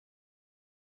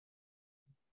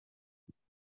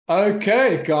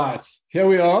Okay, guys, here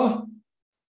we are.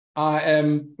 I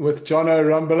am with Jono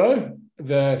Rumbelow,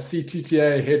 the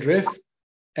CTTA head ref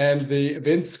and the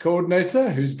events coordinator,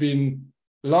 who's been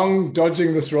long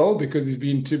dodging this role because he's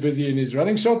been too busy in his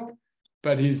running shop.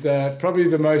 But he's probably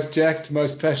the most jacked,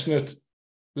 most passionate,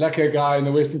 lacquer guy in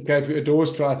the Western Cape who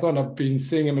adores triathlon. I've been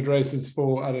seeing him at races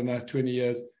for, 20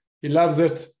 years. He loves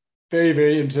it. Very,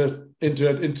 very into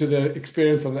the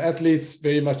experience of the athletes,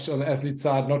 very much on the athlete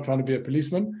side, not trying to be a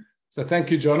policeman. So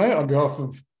thank you, Jono, on behalf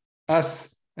of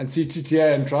us and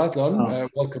CTTA and Triathlon.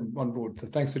 Welcome on board. So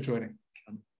thanks for joining.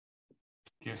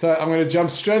 So I'm going to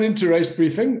jump straight into race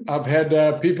briefing. I've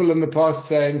had people in the past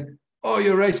saying, oh,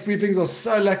 your race briefings are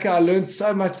so lacquer. I learned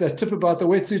so much. They tip about the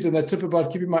wetsuit and they tip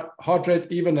about keeping my heart rate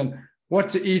even and what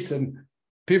to eat. And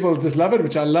people just love it,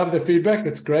 which I love the feedback.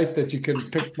 It's great that you can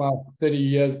pick my 30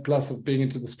 years plus of being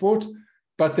into the sport.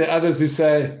 But there are others who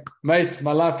say, mate,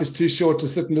 my life is too short to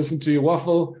sit and listen to you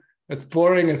waffle. It's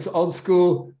boring. It's old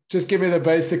school. Just give me the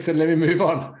basics and let me move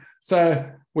on. So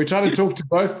we're trying to talk to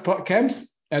both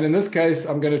camps. And in this case,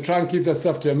 I'm going to try and keep that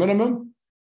stuff to a minimum.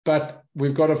 But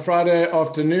we've got a Friday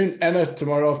afternoon and a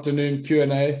tomorrow afternoon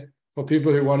Q&A for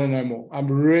people who want to know more. I'm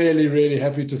really, really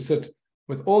happy to sit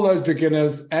with all those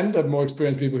beginners and more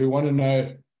experienced people who want to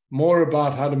know more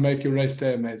about how to make your race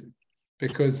day amazing.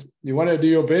 Because you want to do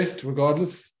your best,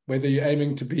 regardless, whether you're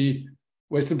aiming to be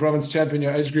Western Province champion,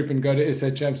 your age group, and go to SA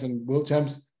champs and world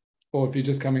champs, or if you're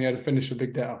just coming out to finish a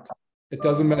big day out. It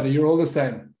doesn't matter. You're all the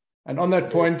same. And on that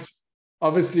point,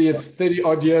 obviously, if 30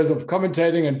 odd years of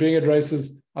commentating and being at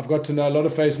races, I've got to know a lot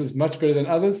of faces much better than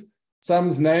others.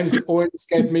 Some's names always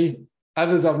escape me.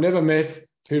 Others I've never met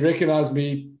who recognize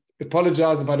me.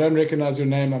 Apologize if I don't recognize your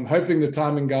name. I'm hoping the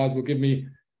timing guys will give me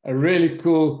a really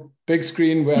cool big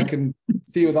screen where I can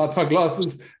see without my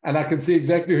glasses and I can see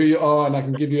exactly who you are and I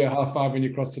can give you a high five when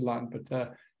you cross the line.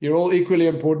 But you're all equally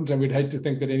important and we'd hate to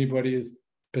think that anybody is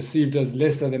perceived as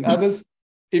lesser than others,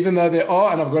 even though they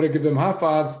are, and I've got to give them high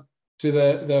fives to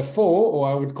the four, or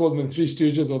I would call them the Three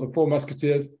Stooges or the Four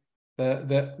Musketeers,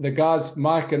 the guys,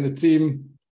 Mike and the team.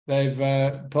 They've,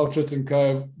 Peltrit and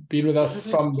co, been with us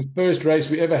from the first race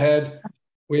we ever had.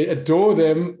 We adore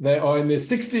them. They are in their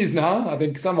 60s now. I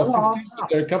think some are 50, but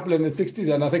there are a couple in their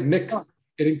 60s, and I think Nick's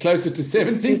getting closer to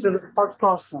 70.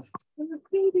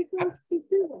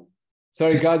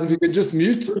 Sorry, guys, if you could just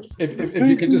mute. If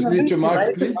you could just mute your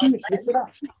mics, please.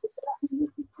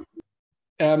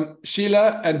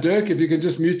 Sheila and Dirk, if you can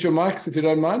just mute your mics, if you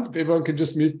don't mind. If everyone can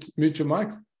just mute your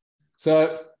mics.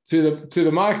 So to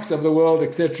the mics of the world,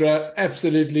 etc.,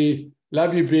 absolutely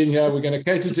love you being here. We're going to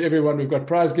cater to everyone. We've got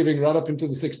prize giving right up into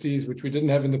the 60s, which we didn't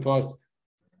have in the past.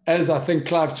 As I think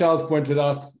Clive Charles pointed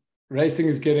out, racing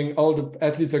is getting older.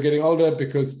 Athletes are getting older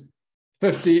because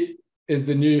 50 is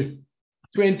the new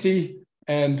 20,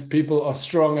 and people are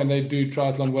strong and they do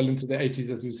triathlon well into the 80s,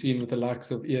 as we've seen with the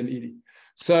likes of Ian Eadie.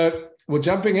 So we're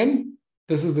jumping in.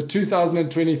 This is the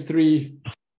 2023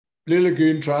 Blue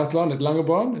Lagoon Triathlon at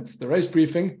Langebaan. It's the race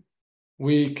briefing.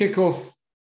 We kick off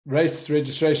race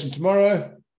registration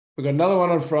tomorrow. We've got another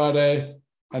one on Friday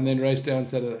and then race day on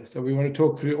Saturday. So we want to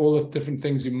talk through all the different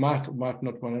things you might or might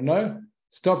not want to know.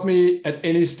 Stop me at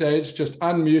any stage, just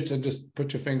unmute and just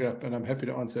put your finger up and I'm happy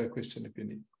to answer a question if you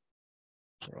need.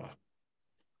 All right.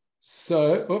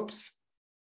 So, oops,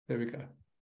 there we go.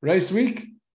 Race week,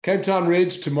 Cape Town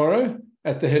Reg tomorrow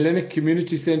at the Hellenic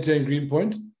Community Centre in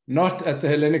Greenpoint, not at the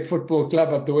Hellenic Football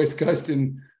Club up the West Coast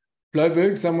in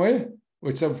Blouberg somewhere,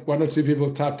 which one or two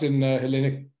people typed in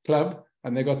Hellenic Club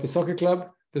and they got the soccer club.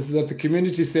 This is at the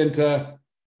Community Centre,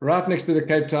 right next to the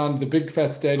Cape Town, the big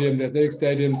fat stadium, the athletic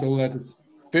stadiums, all that. It's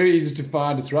very easy to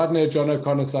find. It's right near John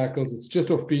O'Connor Cycles. It's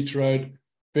just off Beach Road,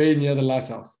 very near the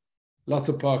lighthouse. Lots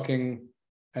of parking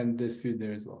and there's food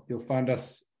there as well. You'll find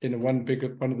us in one of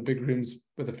the big rooms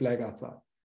with a flag outside.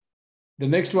 The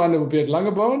next one will be at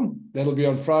Langebaan. That'll be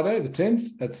on Friday, the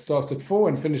 10th. That starts at 4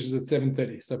 and finishes at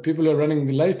 7:30. So people who are running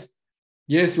late,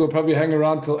 yes, we'll probably hang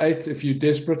around till 8 if you're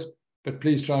desperate, but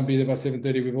please try and be there by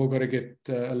 7:30. We've all got to get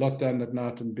a lot done at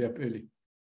night and be up early.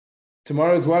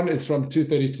 Tomorrow's one is from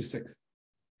 2:30 to 6.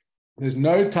 There's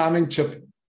no timing chip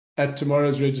at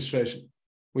tomorrow's registration.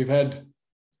 We've had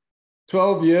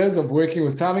 12 years of working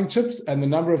with timing chips, and the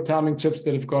number of timing chips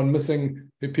that have gone missing,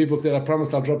 people said, I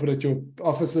promise I'll drop it at your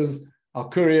offices, I'll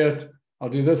courier it, I'll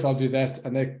do this, I'll do that,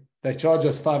 and they charge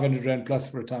us 500 Rand plus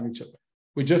for a timing chip.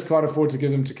 We just can't afford to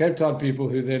give them to Cape Town people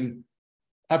who then,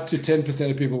 up to 10%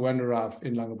 of people won't arrive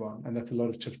in Langebaan, and that's a lot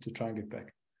of chips to try and get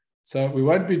back. So we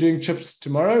won't be doing chips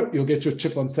tomorrow. You'll get your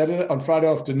chip on Friday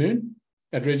afternoon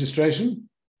at registration.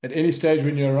 At any stage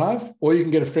when you arrive, or you can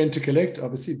get a friend to collect.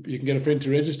 Obviously, you can get a friend to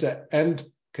register and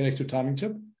collect your timing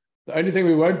chip. The only thing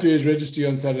we won't do is register you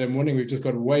on Saturday morning. We've just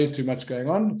got way too much going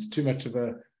on. It's too much of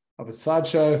a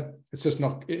sideshow. It's just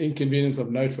not inconvenience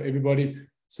of note for everybody.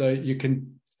 So you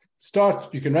can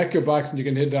start, you can rack your bikes and you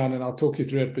can head down and I'll talk you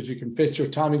through it, but you can fetch your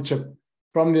timing chip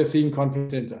from the Athene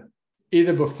Conference Center,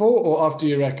 either before or after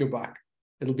you rack your bike.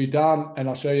 It'll be down and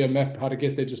I'll show you a map how to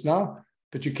get there just now,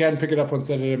 but you can pick it up on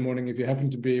Saturday morning if you happen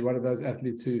to be one of those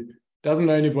athletes who doesn't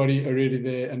know anybody already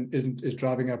there and is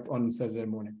driving up on Saturday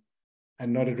morning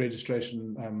and not at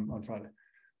registration on Friday.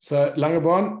 So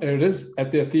Langebaan, there it is,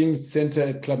 at the Athene Center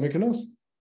at Club Mykonos.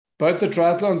 Both the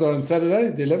triathlons are on Saturday,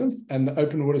 the 11th, and the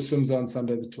open water swims are on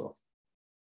Sunday, the 12th.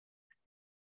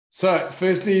 So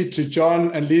firstly, to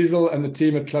John and Liesel and the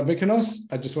team at Club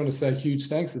Mykonos, I just want to say a huge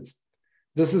thanks.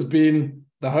 This has been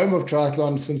the home of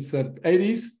triathlon since the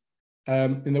 80s.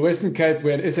 In the Western Cape,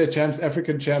 we had SA champs,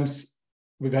 African champs.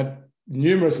 We've had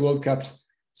numerous World Cups,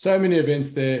 so many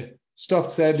events there.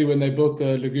 Stopped sadly when they built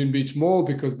the Lagoon Beach Mall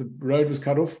because the road was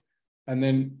cut off. And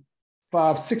then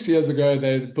 5-6 years ago,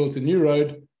 they built a new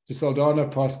road to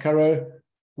Saldanha past Currow.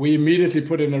 We immediately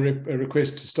put in a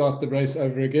request to start the race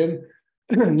over again.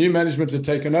 New management had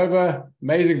taken over.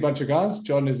 Amazing bunch of guys.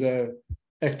 John is a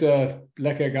actor,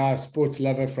 lekker guy, sports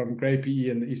lover from Grey PE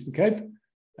in the Eastern Cape.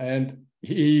 And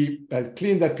he has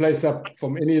cleaned that place up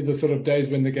from any of the sort of days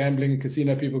when the gambling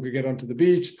casino people could get onto the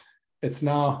beach. It's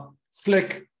now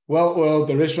slick, well-oiled.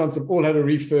 The restaurants have all had a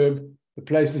refurb. The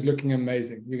place is looking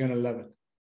amazing. You're going to love it.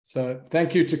 So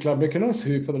thank you to Club Mykonos,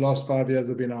 who for the last 5 years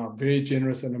have been our very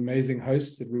generous and amazing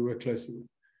hosts that we work closely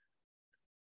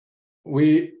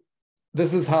with.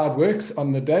 This is how it works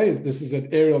on the day. This is an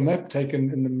aerial map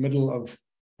taken in the middle of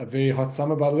a very hot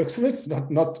summer by the looks of it. It's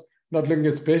not looking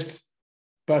its best,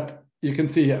 but you can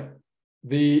see here.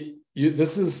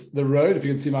 This is the road. If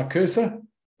you can see my cursor,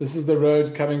 this is the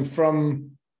road coming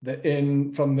from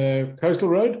the coastal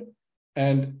road,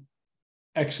 and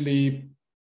actually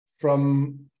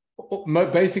from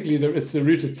basically it's the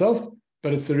route itself,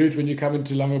 but it's the route when you come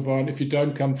into Langebaan if you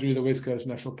don't come through the West Coast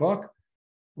National Park,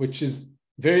 which is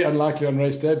very unlikely on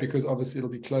race day because obviously it'll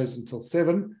be closed until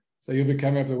 7. So you'll be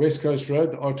coming up the West Coast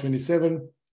Road, the R27.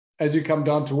 As you come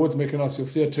down towards Mykonos, you'll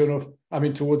see a turnoff.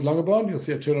 Towards Langebaan, you'll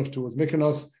see a turnoff towards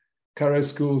Mykonos, Currow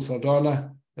School,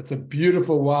 Saldanha. That's a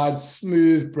beautiful, wide,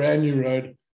 smooth, brand new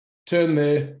road. Turn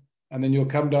there, and then you'll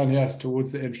come down here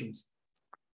towards the entrance.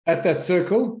 At that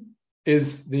circle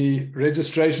is the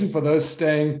registration for those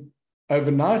staying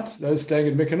overnight, those staying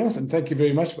in Mykonos. And thank you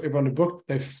very much for everyone who booked.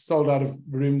 They've sold out of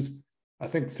rooms, I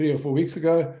think 3 or 4 weeks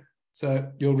ago.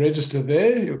 So you'll register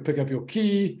there, you'll pick up your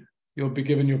key, you'll be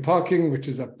given your parking, which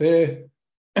is up there,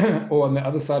 or on the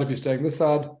other side if you're staying this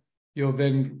side. You'll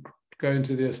then go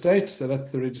into the estate. So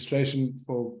that's the registration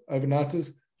for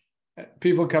overnighters.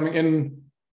 People coming in,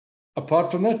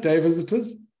 apart from that, day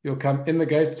visitors, you'll come in the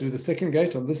gate to the second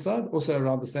gate on this side, also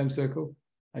around the same circle,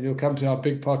 and you'll come to our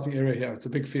big parking area here. It's a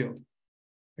big field.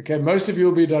 Okay, most of you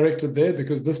will be directed there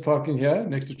because this parking here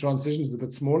next to transition is a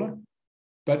bit smaller.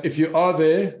 But if you are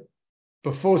there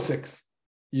before 6,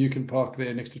 you can park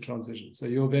there next to transition. So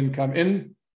you'll then come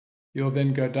in, you'll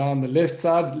then go down the left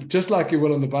side, just like you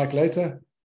will on the bike later.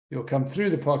 You'll come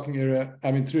through the parking area,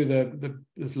 through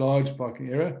this large parking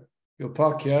area. You'll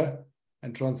park here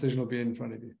and transition will be in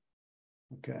front of you.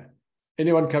 Okay.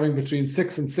 Anyone coming between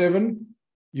 6 and 7,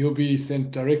 you'll be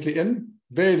sent directly in.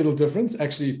 Very little difference,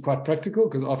 actually quite practical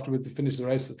because afterwards to finish the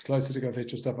race, it's closer to go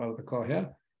fetch your stuff out of the car here.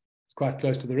 It's quite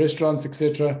close to the restaurants,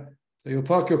 etc. So you'll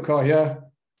park your car here.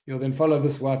 You'll then follow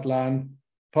this white line,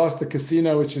 past the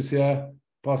casino, which is here,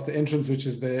 past the entrance, which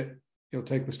is there. You'll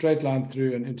take the straight line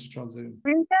through and into transition.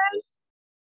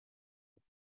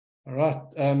 All right.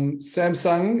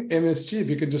 Samsung MSG, if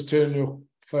you could just turn your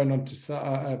phone onto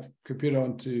computer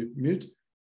onto mute.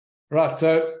 Right.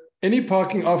 So any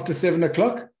parking after 7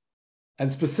 o'clock,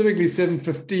 and specifically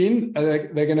 7:15,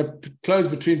 they're going to close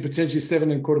between potentially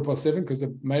 7 and 7:15 because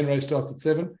the main race starts at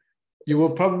 7. You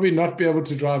will probably not be able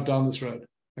to drive down this road.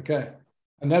 Okay.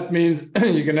 And that means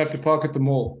you're going to have to park at the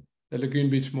mall, the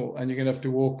Lagoon Beach Mall, and you're going to have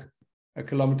to walk 1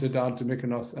 kilometer down to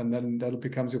Mykonos, and then that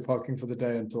becomes your parking for the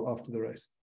day until after the race.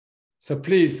 So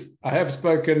please, I have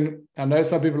spoken. I know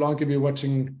some people aren't going to be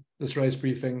watching this race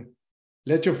briefing.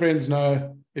 Let your friends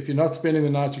know. If you're not spending the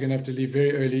night, you're going to have to leave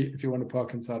very early if you want to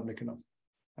park inside Mykonos.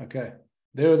 Okay.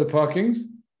 There are the parkings.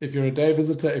 If you're a day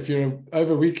visitor, if you're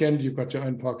over weekend, you've got your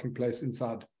own parking place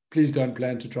inside. Please don't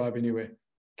plan to drive anywhere.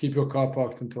 Keep your car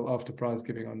parked until after prize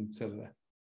giving on Saturday.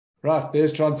 Right,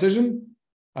 there's transition.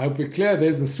 I hope we're clear.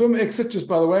 There's the swim exit, just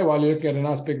by the way, while you're looking at a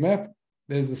nice big map.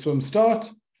 There's the swim start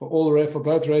for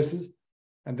both races.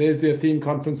 And there's the Athene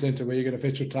Conference Center where you're going to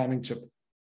fetch your timing chip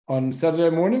on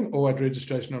Saturday morning or at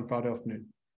registration on Friday afternoon.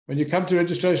 When you come to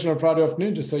registration on Friday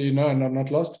afternoon, just so you know and I'm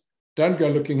not lost, don't go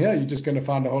looking here. You're just going to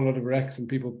find a whole lot of racks and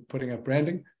people putting up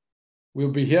branding.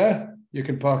 We'll be here. You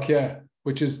can park here,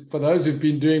 which is for those who've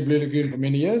been doing Blue Lagoon for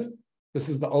many years. This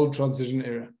is the old transition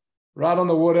area. Right on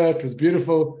the water. It was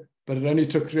beautiful, but it only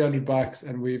took 300 bikes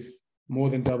and we've more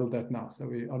than doubled that now. So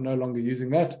we are no longer using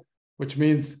that, which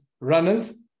means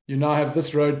runners, you now have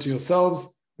this road to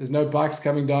yourselves. There's no bikes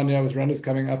coming down here with runners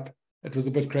coming up. It was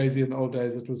a bit crazy in the old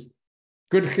days. It was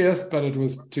good gears, but it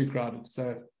was too crowded.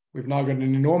 So we've now got an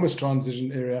enormous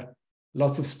transition area,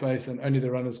 lots of space, and only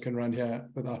the runners can run here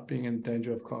without being in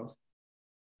danger of cars.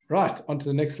 Right, on to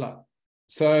the next slide.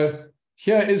 So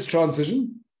here is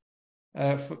transition.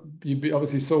 You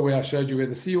obviously saw where I showed you where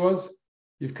the sea was.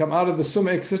 You've come out of the swim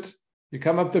exit. You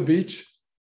come up the beach.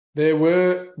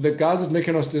 The guys at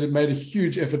Mykonos made a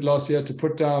huge effort last year to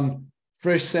put down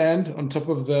fresh sand on top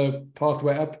of the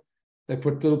pathway up. They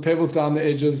put little pebbles down the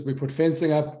edges. We put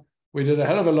fencing up. We did a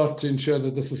hell of a lot to ensure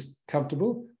that this was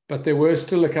comfortable, but there were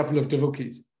still a couple of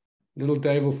divilkies, little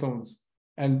Davel thorns,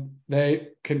 and they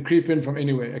can creep in from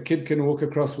anywhere. A kid can walk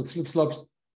across with slip-slops,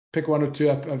 pick one or two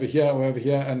up over here or over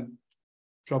here and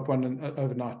drop one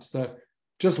overnight. So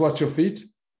just watch your feet.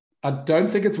 I don't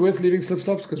think it's worth leaving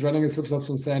slip-slops because running in slip-slops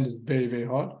on sand is very, very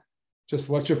hard. Just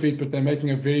watch your feet, but they're making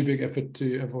a very big effort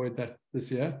to avoid that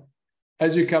this year.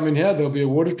 As you come in here, there'll be a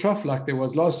water trough like there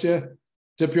was last year.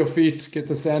 Dip your feet, get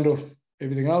the sand off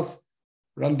everything else.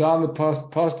 Run down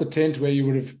past the tent where you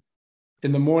would have,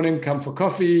 in the morning, come for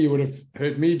coffee. You would have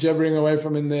heard me jabbering away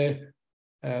from in there.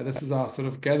 This is our sort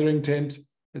of gathering tent.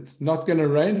 It's not going to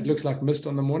rain. It looks like mist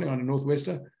on the morning on a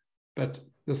northwester, but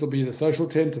this will be the social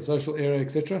tent, the social area,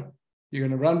 etc. You're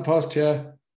going to run past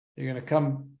here. You're going to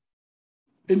come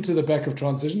into the back of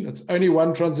transition. It's only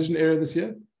one transition area this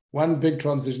year, one big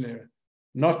transition area,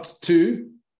 not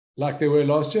two like they were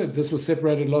last year. This was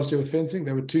separated last year with fencing.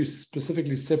 There were two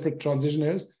specifically separate transition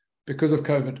areas because of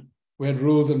COVID. We had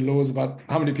rules and laws about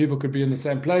how many people could be in the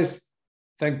same place.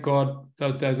 Thank God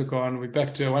those days are gone. We're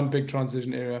back to one big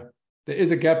transition area. There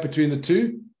is a gap between the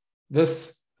two.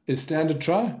 This is standard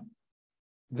try.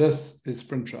 This is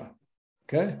sprint try.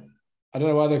 Okay? I don't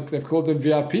know why they've called them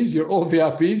VIPs. You're all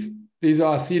VIPs. These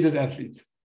are seeded athletes.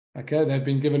 Okay? They've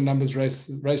been given numbers, race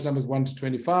numbers 1 to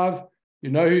 25. You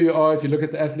know who you are if you look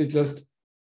at the athlete list.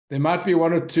 There might be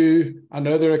one or two. I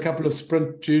know there are a couple of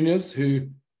sprint juniors who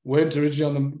weren't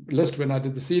originally on the list when I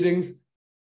did the seedings.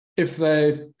 If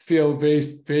they feel very,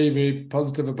 very, very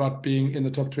positive about being in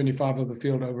the top 25 of the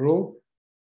field overall,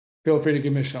 feel free to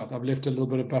give me a shout. I've left a little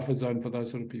bit of buffer zone for those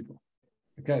sort of people.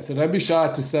 Okay, so don't be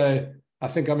shy to say, I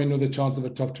think I'm in with a chance of a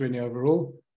top 20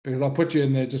 overall, because I'll put you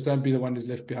in there. Just don't be the one who's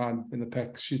left behind when the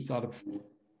pack shoots out of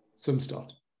swim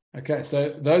start. Okay,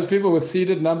 so those people with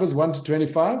seeded numbers 1 to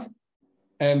 25,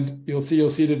 and you'll see your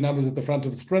seeded numbers at the front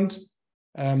of the sprint,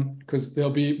 because there'll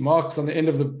be marks on the end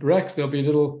of the racks. There'll be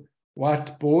little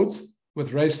white boards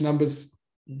with race numbers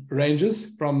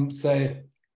ranges from, say,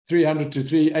 300 to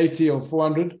 380 or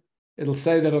 400. It'll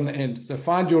say that on the end. So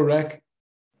find your rack,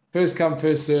 first come,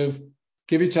 first serve,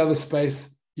 give each other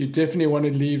space. You definitely want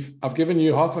to leave. I've given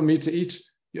you half a meter each.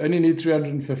 You only need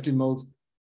 350 mils.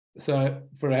 So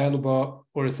for a handlebar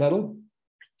or a saddle.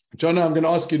 John, I'm going to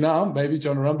ask you now, maybe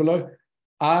John Rumbelow.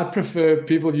 I prefer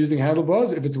people using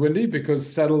handlebars if it's windy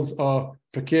because saddles are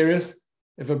precarious.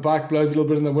 If a bike blows a little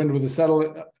bit in the wind with a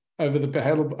saddle over the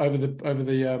handle, over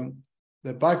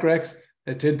the bike racks,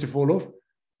 they tend to fall off.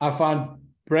 I find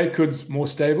brake hoods more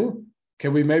stable.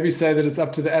 Can we maybe say that it's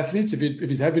up to the athlete if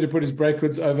he's happy to put his brake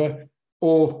hoods over,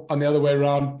 or on the other way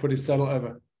around, put his saddle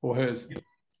over, or hers?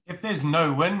 If there's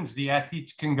no wind, the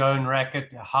athletes can go and rack it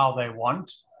how they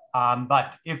want.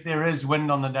 But if there is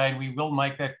wind on the day, we will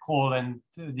make that call, and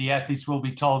the athletes will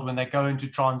be told when they go into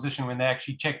transition, when they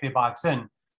actually check their bikes in,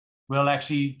 we'll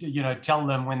actually, tell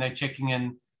them when they're checking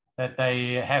in that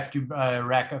they have to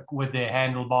rack it with their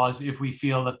handlebars if we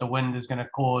feel that the wind is going to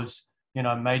cause,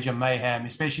 major mayhem,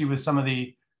 especially with some of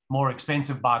the more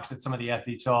expensive bikes that some of the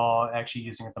athletes are actually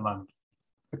using at the moment.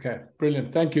 Okay,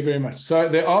 brilliant. Thank you very much. So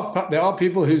there are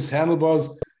people whose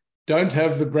handlebars don't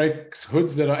have the brake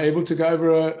hoods that are able to go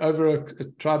over a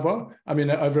tri-bar,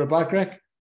 over a bike rack.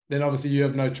 Then obviously you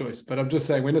have no choice. But I'm just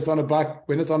saying, when it's on a bike,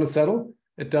 when it's on a saddle,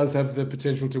 it does have the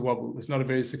potential to wobble. It's not a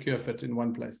very secure fit in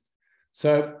one place.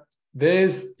 So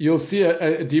you'll see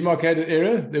a demarcated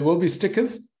area. There will be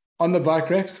stickers on the bike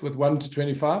racks with 1 to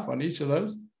 25 on each of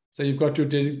those. So you've got your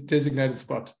designated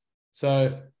spot.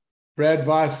 So Brad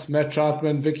Weiss, Matt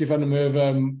Troutman, Vicky van der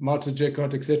Merwe, Marta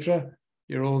Jekkot, etc.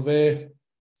 You're all there.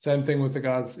 Same thing with the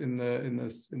guys in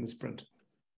the sprint.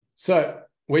 So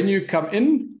when you come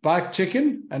in, bike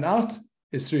check-in and out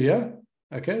is through here.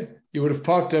 Okay, you would have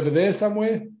parked over there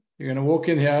somewhere. You're going to walk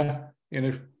in here. You're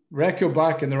going to rack your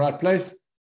bike in the right place.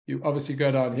 You obviously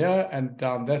go down here and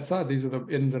down that side. These are the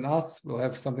ins and outs. We'll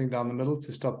have something down the middle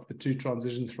to stop the two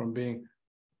transitions from being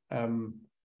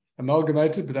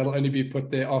amalgamated, but that'll only be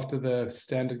put there after the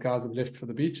standard guys have left for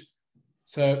the beach.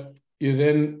 So you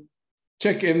then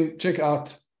check in, check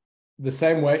out the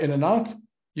same way in and out.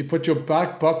 You put your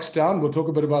bike box down. We'll talk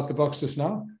a bit about the box just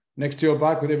now. Next to your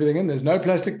bike with everything in. There's no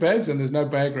plastic bags and there's no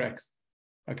bag racks.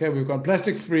 Okay, we've got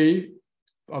plastic free,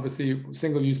 obviously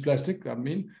single-use plastic. I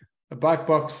mean, a bike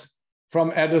box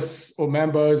from Addis or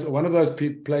Mambo's or one of those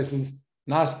places.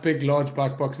 Nice, big, large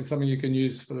bike box is something you can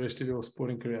use for the rest of your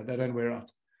sporting career. They don't wear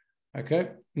out. Okay,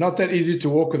 not that easy to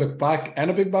walk with a bike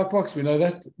and a big bike box. We know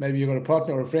that. Maybe you've got a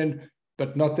partner or a friend,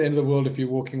 but not the end of the world if you're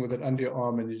walking with it under your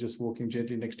arm and you're just walking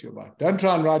gently next to your bike. Don't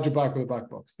try and ride your bike with a bike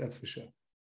box, that's for sure.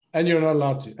 And you're not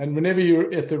allowed to. And whenever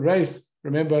you're at the race,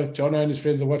 remember, John and his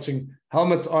friends are watching,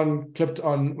 helmets on, clipped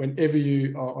on whenever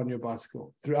you are on your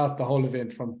bicycle throughout the whole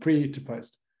event from pre to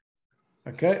post.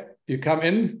 Okay, you come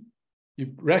in,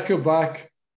 you rack your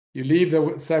bike, you leave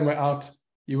the same way out.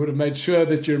 You would have made sure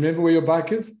that you remember where your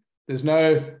bike is. There's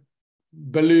no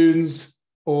balloons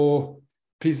or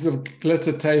pieces of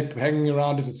glitter tape hanging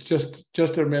around it. It's just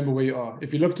to remember where you are.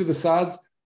 If you look to the sides,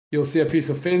 you'll see a piece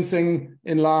of fencing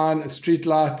in line, a street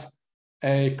light,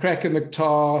 a crack in the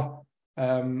tar.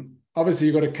 Obviously,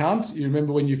 you've got to count. You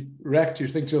remember when you've racked, you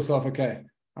think to yourself, okay,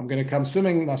 I'm going to come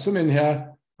swimming. Now swim in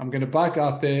here. I'm going to bike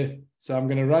out there. So I'm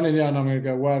going to run in here and I'm going to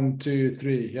go 1, 2,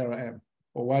 3. Here I am.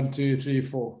 Or 1, 2, 3,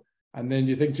 4. And then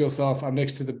you think to yourself, I'm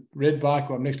next to the red bike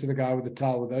or I'm next to the guy with the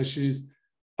towel with those shoes.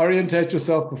 Orientate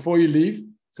yourself before you leave.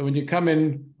 So when you come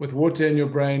in with water in your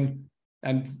brain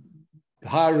and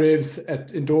high revs at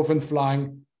endorphins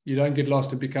flying, you don't get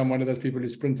lost and become one of those people who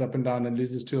sprints up and down and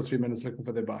loses 2 or 3 minutes looking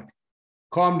for their bike.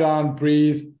 Calm down,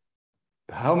 breathe,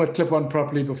 helmet clip on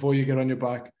properly before you get on your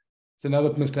bike. It's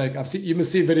another mistake. You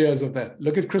must see videos of that.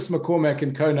 Look at Chris McCormack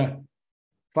in Kona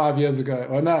 5 years ago,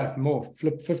 or no, more,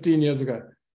 15 years ago.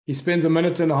 He spends a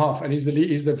minute and a half, and he's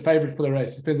the favorite for the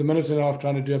race. He spends a minute and a half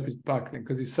trying to do up his bike thing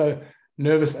because he's so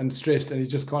nervous and stressed, and he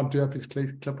just can't do up his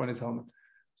clip on his helmet.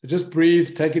 So just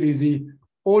breathe, take it easy.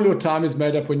 All your time is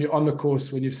made up when you're on the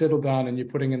course, when you've settled down and you're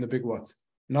putting in the big watts,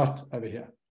 not over here.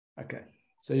 Okay.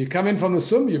 So you come in from the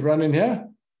swim, you've run in here.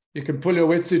 You can pull your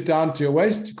wetsuit down to your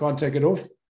waist. You can't take it off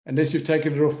unless you've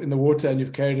taken it off in the water and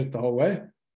you've carried it the whole way.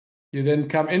 You then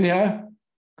come in here,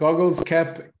 goggles,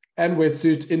 cap, and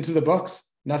wetsuit into the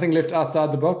box. Nothing left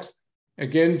outside the box.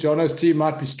 Again, Jono's team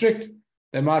might be strict.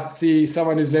 They might see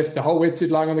someone who's left the whole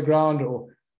wetsuit lying on the ground, or,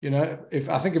 you know, if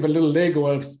a little leg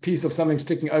or a piece of something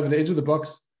sticking over the edge of the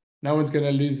box, no one's going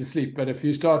to lose the sleep. But if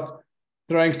you start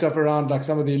throwing stuff around like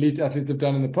some of the elite athletes have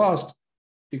done in the past,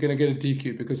 you're going to get a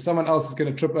DQ because someone else is going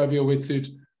to trip over your wetsuit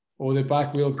or their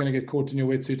bike wheel is going to get caught in your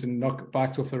wetsuit and knock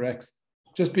bikes off the racks.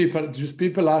 Just be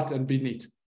polite and be neat.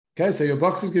 Okay, so your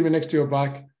box is going to be next to your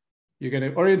bike. You're going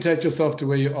to orientate yourself to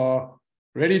where you are,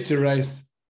 ready to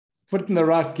race, foot in the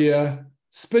right gear,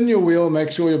 spin your wheel,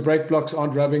 make sure your brake blocks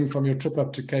aren't rubbing from your trip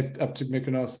up to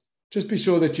Mykonos. Just be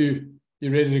sure that you're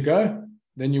ready to go.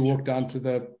 Then you walk down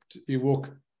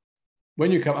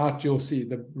when you come out, you'll see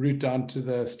the route down to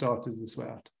the start is this way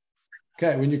out.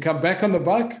 Okay, when you come back on the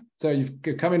bike, so you've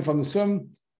come in from the swim,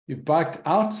 you've biked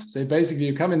out. So basically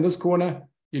you come in this corner,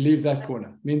 you leave that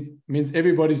corner. Means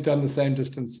everybody's done the same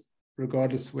distance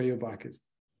regardless where your bike is.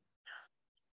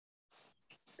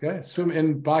 Okay, swim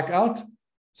in, bike out.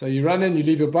 So you run in, you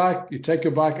leave your bike, you take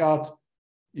your bike out,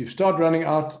 you start running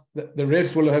out. The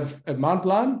refs will have a mount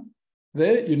line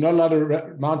there. You're not allowed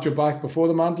to mount your bike before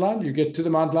the mount line. You get to the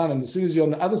mount line, and as soon as you're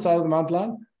on the other side of the mount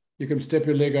line, you can step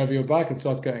your leg over your bike and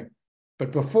start going.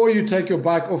 But before you take your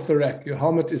bike off the rack, your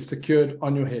helmet is secured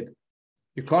on your head.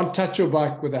 You can't touch your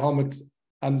bike with the helmet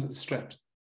unstrapped.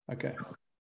 Okay.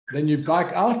 Then you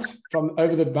bike out from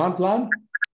over the mount line.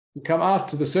 You come out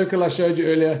to the circle I showed you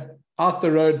earlier, out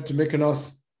the road to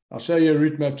Mykonos. I'll show you a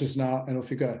route map just now, and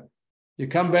off you go. You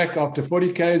come back after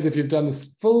 40 Ks if you've done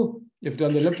this full, you've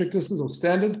done the Olympic distance or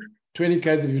standard, 20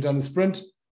 Ks if you've done the sprint.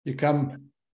 You come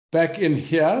back in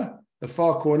here, the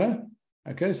far corner.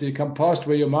 Okay, so you come past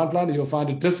where your mount line, and you'll find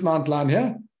a dismount line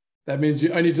here. That means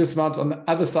you only dismount on the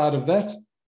other side of that.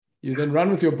 You then run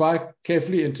with your bike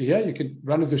carefully into here. You can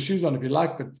run with your shoes on if you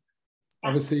like, but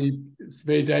obviously it's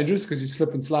very dangerous because you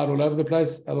slip and slide all over the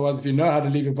place. Otherwise, if you know how to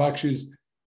leave your bike shoes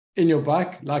in your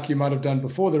bike, like you might have done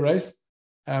before the race,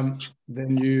 then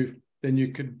you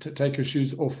could take your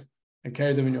shoes off and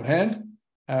carry them in your hand,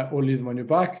 or leave them on your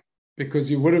bike,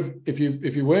 because you would have, if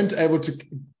you weren't able to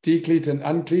decleat and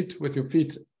uncleat with your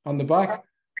feet on the bike,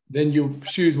 then your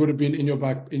shoes would have been in your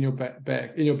bag, in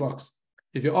your box.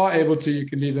 If you are able to, you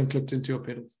can leave them clipped into your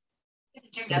pedals.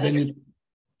 So then you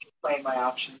play my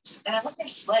options. And I look at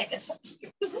Slate. It's up to you.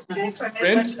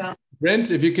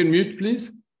 Brent, if you can mute,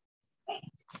 please.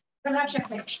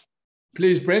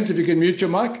 Please, Brent, if you can mute your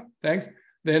mic. Thanks.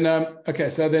 Then, okay,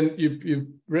 so then you've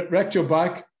racked your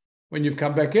bike. When you've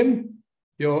come back in,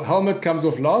 your helmet comes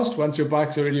off last once your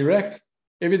bike's already racked.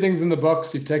 Everything's in the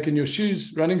box. You've taken your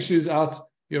shoes, running shoes out,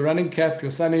 your running cap,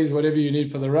 your sunnies, whatever you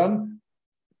need for the run,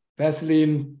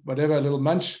 Vaseline, whatever, a little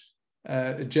munch,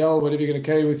 a gel, whatever you're going to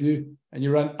carry with you, and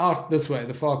you run out this way,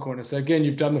 the far corner. So again,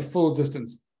 you've done the full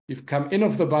distance. You've come in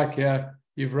off the bike here,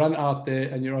 you've run out there,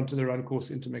 and you're onto the run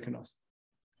course into Mykonos.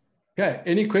 Okay,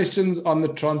 any questions on the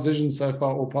transition so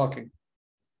far or parking?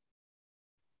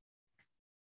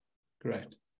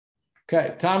 Great.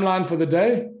 Okay, timeline for the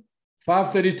day,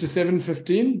 5:30 to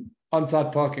 7:15,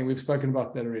 on-site parking. We've spoken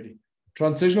about that already.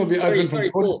 Transition will be open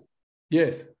from... Paul.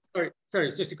 Yes.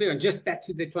 Sorry, just a quick one. Just back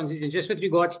to the transition, just with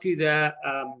regards to the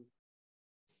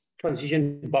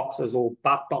transition boxes or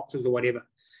back boxes or whatever.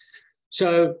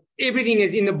 So everything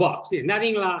is in the box. There's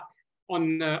nothing like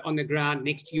on the ground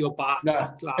next to your bike.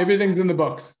 No, everything's in the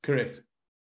box. Correct.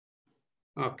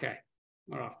 Okay.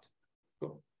 All right.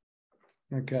 Cool.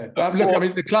 Okay. Look, I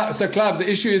mean, Clive, the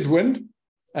issue is wind.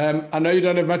 I know you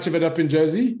don't have much of it up in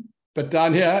Jersey, but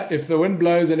down here, if the wind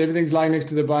blows and everything's lying next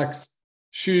to the bikes,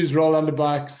 shoes roll under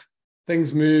bikes,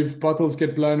 things move, bottles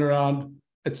get blown around.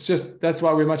 It's just, that's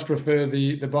why we much prefer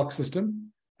the box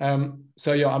system.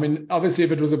 So yeah, I mean, obviously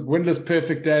if it was a windless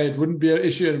perfect day, it wouldn't be an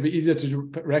issue. It'd be easier to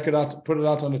rack it out, put it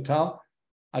out on a towel.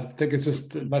 I think it's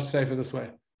just much safer this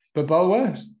way. But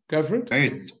Balwa, go for it.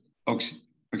 Hey,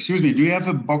 excuse me, do you have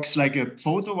a box like a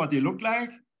photo, what they look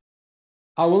like?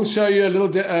 I will show you a little,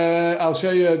 I'll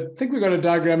show you, I think we've got a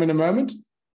diagram in a moment.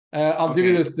 I'll give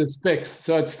you the specs.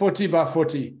 So it's 40 by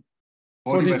 40,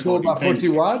 40 tall by 40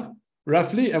 wide,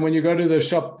 roughly. And when you go to the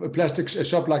shop, a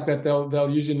shop like that, they'll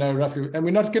usually know roughly. And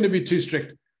we're not going to be too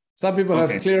strict. Some people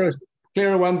have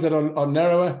clearer ones that are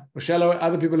narrower or shallower.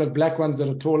 Other people have black ones that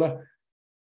are taller.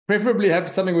 Preferably have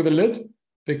something with a lid,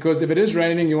 because if it is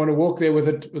raining, you want to walk there with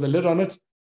a lid on it,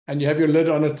 and you have your lid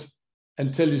on it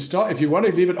until you start. If you want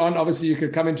to leave it on, obviously you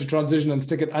could come into transition and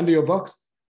stick it under your box,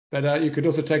 but you could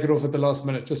also take it off at the last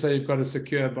minute, just so you've got a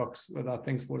secure box without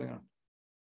things falling out.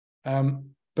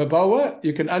 But Balwa,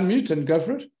 you can unmute and go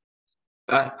for it.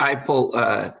 Hi, Paul.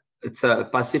 It's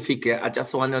Pacific. I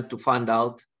just wanted to find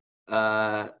out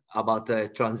about the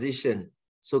transition.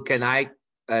 So can I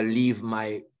leave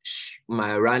my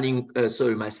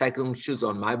cycling shoes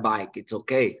on my bike? It's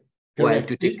okay. Or I have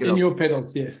to take it in your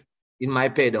pedals, yes. In my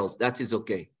pedals, that is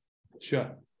okay.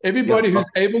 Sure. Everybody who's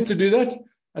able to do that,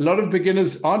 a lot of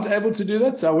beginners aren't able to do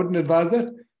that, so I wouldn't advise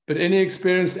that. But any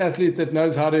experienced athlete that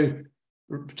knows how to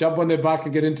jump on their bike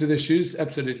and get into their shoes,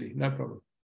 absolutely, no problem.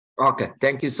 Okay,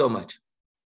 thank you so much.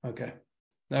 Okay,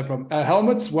 no problem.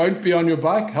 Helmets won't be on your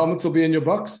bike. Helmets will be in your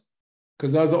box,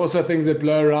 because those are also things that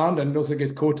blow around and also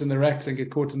get caught in the racks and get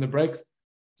caught in the brakes.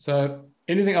 So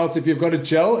anything else, if you've got a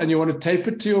gel and you want to tape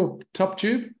it to your top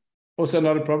tube, also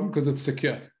not a problem, because it's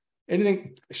secure.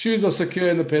 Anything, shoes are secure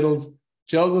in the pedals,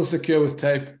 gels are secure with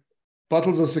tape,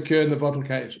 bottles are secure in the bottle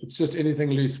cage. It's just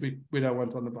anything loose we don't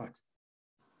want on the bikes.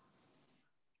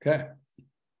 Okay,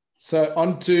 so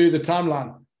on to the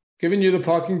timeline. Giving you the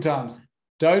parking times.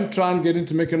 Don't try and get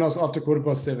into Mykonos after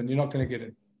 7:15. You're not going to get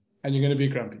in, and you're going to be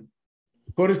grumpy.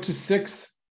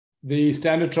 6:45, the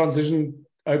standard transition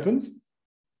opens.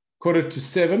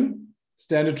 6:45,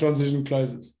 standard transition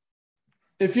closes.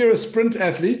 If you're a sprint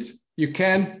athlete, you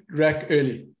can rack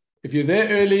early. If you're there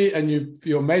early and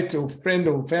your mate or friend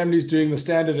or family is doing the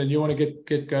standard and you want to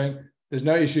get going, there's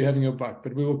no issue having your bike.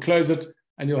 But we will close it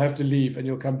and you'll have to leave and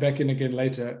you'll come back in again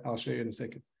later. I'll show you in a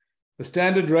second. The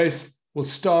standard race will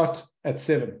start at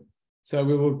 7. So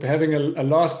we will be having a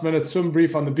last-minute swim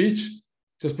brief on the beach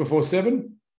just before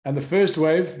 7. And the first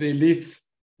wave, the elites,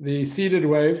 the seeded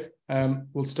wave,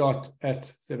 will start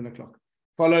at 7 o'clock,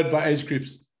 followed by age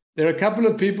groups. There are a couple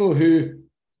of people who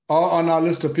are on our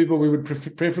list of people we would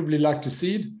preferably like to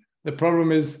seed. The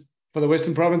problem is for the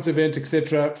Western Province event,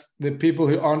 etc., the people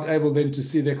who aren't able then to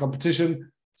see their competition.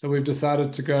 So we've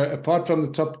decided to go, apart from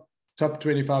the top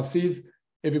 25 seeds,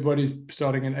 everybody's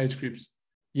starting in age groups.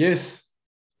 Yes,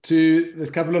 to a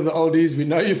couple of the oldies, we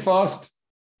know you're fast.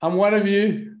 I'm one of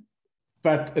you,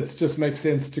 but it just makes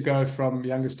sense to go from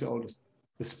youngest to oldest.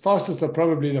 The fastest are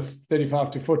probably the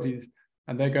 35 to 40s,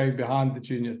 and they're going behind the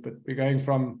juniors, but we're going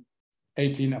from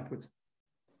 18 upwards.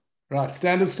 Right,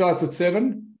 standard starts at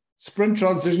 7. Sprint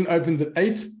transition opens at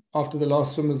 8 after the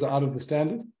last swimmers are out of the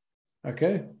standard.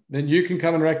 Okay, then you can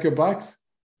come and rack your bikes.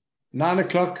 9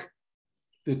 o'clock,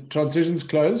 the transition's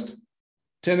closed.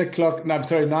 10 o'clock, no, I'm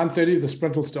sorry, 9:30, the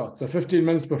sprint will start. So 15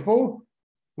 minutes before,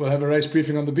 we'll have a race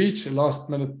briefing on the beach, last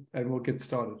minute, and we'll get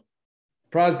started.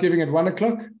 Prize giving at 1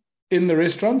 o'clock in the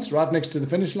restaurants, right next to the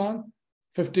finish line.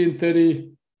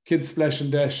 15:30, kids splash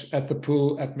and dash at the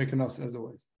pool at Mykonos, as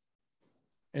always.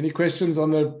 Any questions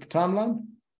on the timeline?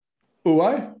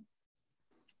 Uwai?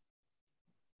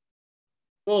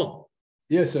 Oh,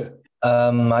 Yes, sir.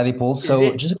 Hi, Paul. So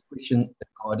it- just a question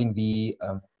regarding the,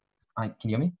 can you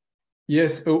hear me?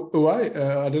 Yes, Uwai.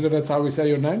 I don't know if that's how we say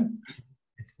your name.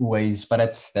 It's always, but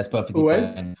that's perfectly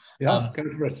Uwais? fine. Yeah, go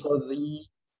for it. So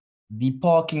the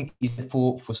parking is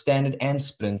for standard and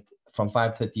sprint from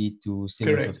 5:30 to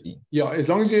 7:15. Yeah, as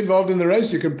long as you're involved in the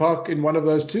race, you can park in one of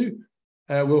those two.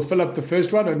 We'll fill up the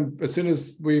first one, and as soon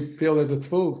as we feel that it's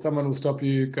full, someone will stop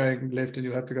you going left, and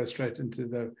you'll have to go straight into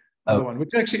the other one, which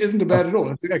actually isn't bad at all.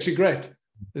 It's actually great.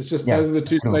 It's just those are the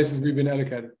two spaces we've been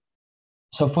allocated.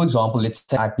 So, for example, let's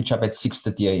say I pitch up at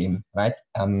 6:30 a.m., right?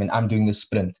 And I'm doing the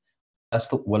sprint. I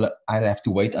have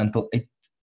to wait until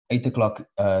 8 o'clock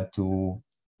to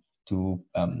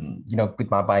put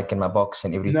my bike in my box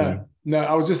and everything. No,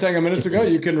 I was just saying a minute ago,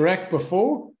 you can rack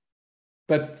before,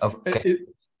 but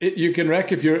you can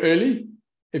rack if you're early,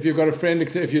 if you've got a friend,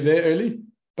 except if you're there early.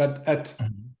 But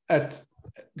at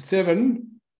 7,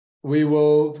 we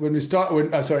will, when we start,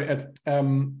 from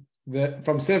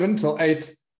 7 till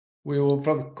 8, we will,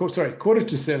 quarter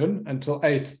to 7 until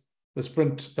 8, the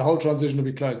sprint, the whole transition will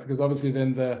be closed, because obviously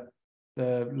then the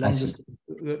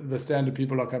standard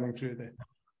people are coming through there.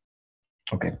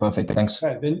 Okay, perfect. Thanks.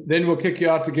 Okay, then we'll kick you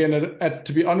out again at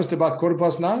to be honest, about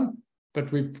 9:15, but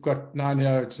we've got 9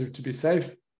 here to be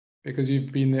safe, because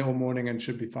you've been there all morning and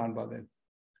should be fine by then.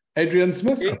 Adrian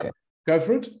Smith, Okay, go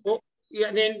for it. well,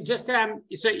 yeah, then just,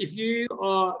 so if you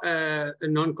are a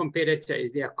non-competitor,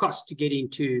 is there a cost to get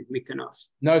into Mykonos?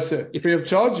 No, sir. Free of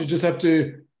charge. You just have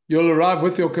to, you'll arrive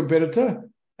with your competitor.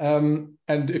 And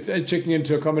if they're checking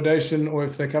into accommodation or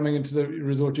if they're coming into the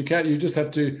resort, you just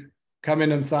have to come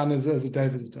in and sign as a day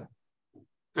visitor.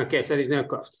 Okay, so there's no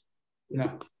cost.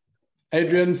 No.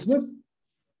 Adrian Smith?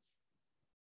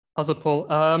 How's it, Paul?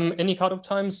 Any cutoff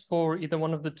times for either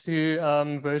one of the two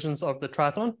versions of the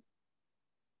triathlon?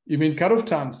 You mean cutoff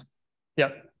times?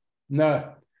 Yeah.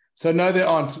 No. So no, there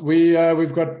aren't.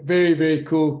 We've got very, very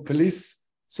cool police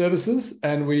services,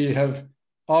 and we have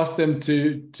asked them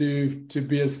to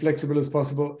be as flexible as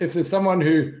possible. If there's someone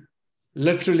who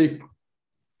literally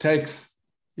takes,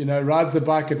 rides the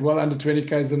bike at well under 20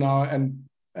 k's an hour and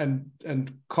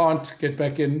can't get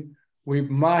back in, we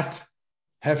might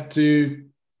have to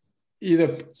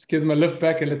either give them a lift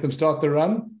back and let them start the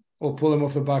run, or pull them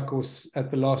off the bike course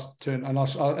at the last turn and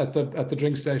at the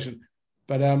drink station.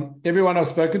 But everyone I've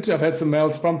spoken to, I've had some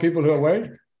mails from people who are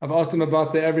worried. I've asked them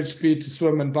about their average speed to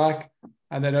swim and bike,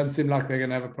 and they don't seem like they're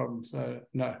going to have a problem. So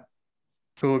no.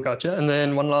 Cool, gotcha. And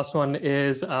then one last one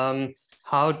is,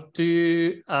 how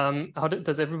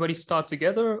does everybody start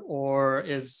together, or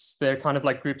is there kind of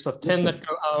like groups of 10 that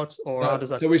go out, or how does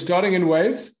that? So we're starting in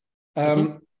waves.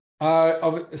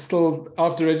 Still,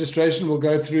 after registration, we'll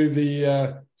go through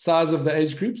the size of the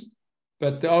age groups,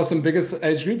 but there are some bigger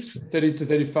age groups. 30 to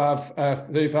 35,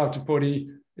 35 to 40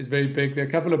 is very big. There are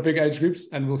a couple of big age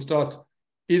groups, and we'll start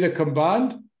either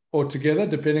combined or together,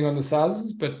 depending on the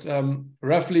sizes, but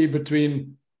roughly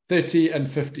between 30 and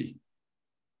 50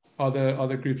 are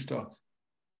the group starts.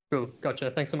 Cool,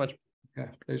 gotcha. Thanks so much. Okay,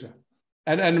 pleasure.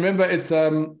 And remember, it's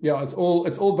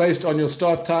all based on your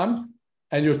start time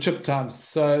and your chip times.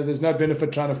 So there's no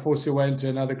benefit trying to force your way into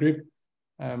another group.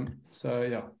 Paul,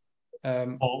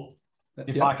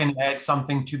 if I can add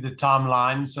something to the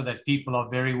timeline so that people are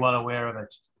very well aware of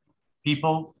it.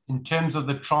 People, in terms of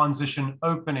the transition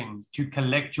opening to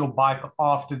collect your bike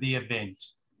after the event,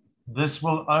 this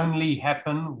will only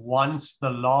happen once the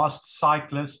last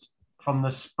cyclist from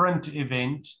the sprint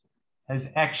event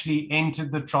has actually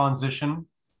entered the transition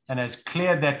and has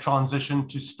cleared that transition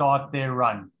to start their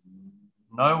run.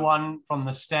 No one from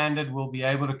the standard will be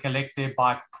able to collect their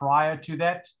bike prior to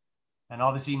that. And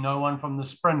obviously no one from the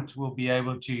sprint will be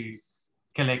able to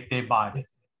collect their bike.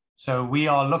 So we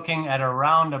are looking at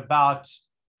around about,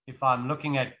 if I'm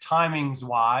looking at timings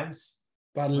wise,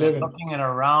 about 11. Looking at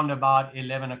around about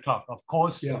 11 o'clock. Of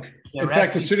course. Yeah. In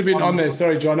fact, it should have been on there.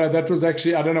 Sorry, Jono. That was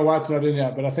actually, I don't know why it's not in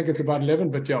here, but I think it's about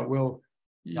 11. But yeah,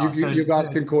 you guys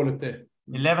can call it there.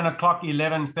 11 o'clock,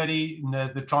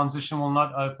 11:30, the transition will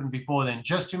not open before then,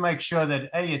 just to make sure that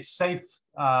A, it's safe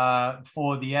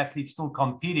for the athletes still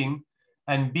competing,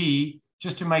 and B,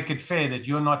 just to make it fair that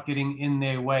you're not getting in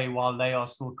their way while they are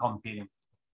still competing.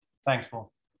 Thanks,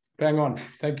 Paul. Bang on.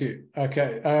 Thank you.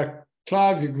 Okay.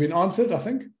 Clive, you've been answered, I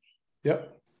think.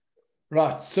 Yep.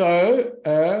 Right. So,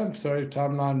 sorry,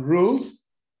 timeline rules.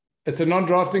 It's a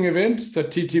non-drafting event, so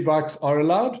TT bikes are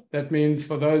allowed. That means,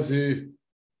 for those who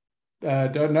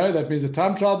don't know, that means a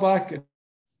time trial bike. It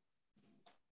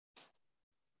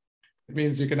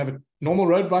means you can have a normal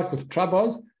road bike with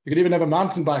tri-bars. You can even have a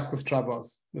mountain bike with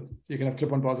tri-bars. You can have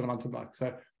clip-on bars on a mountain bike.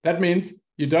 So that means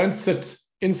you don't sit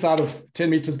inside of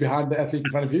 10 meters behind the athlete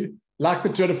in front of you. Like the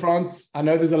Tour de France, I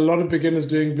know there's a lot of beginners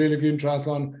doing Blue Lagoon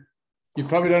Triathlon. You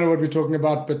probably don't know what we're talking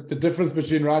about, but the difference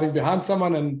between riding behind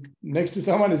someone and next to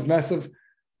someone is massive.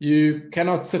 You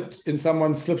cannot sit in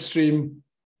someone's slipstream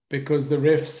because the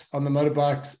refs on the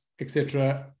motorbikes,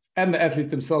 etc., and the athlete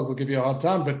themselves will give you a hard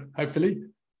time,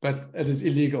 but it is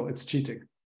illegal. It's cheating.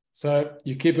 So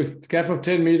you keep a gap of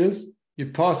 10 meters. You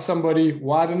pass somebody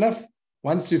wide enough.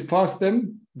 Once you've passed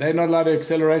them, they're not allowed to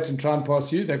accelerate and try and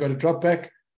pass you. They've got to drop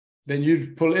back. Then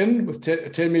you pull in with a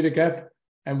 10-meter gap,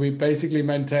 and we basically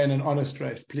maintain an honest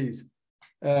race, please.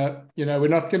 We're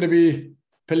not going to be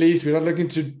police. We're not looking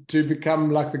to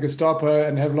become like the Gestapo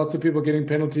and have lots of people getting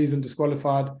penalties and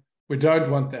disqualified. We don't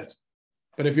want that.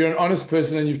 But if you're an honest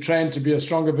person and you've trained to be a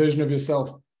stronger version of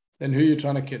yourself, then who are you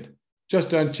trying to kid? Just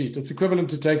don't cheat. It's equivalent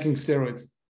to taking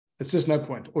steroids. It's just no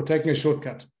point. Or taking a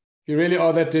shortcut. If you really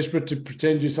are that desperate to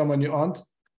pretend you're someone you aren't,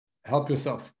 help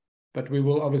yourself. But we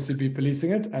will obviously be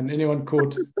policing it, and anyone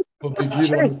caught will be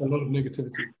viewed on with a lot of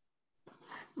negativity.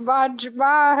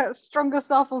 My stronger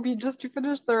self will be just to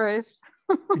finish the race.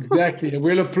 Exactly. And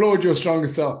we'll applaud your stronger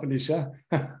self, Alicia.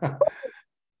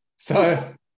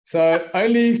 So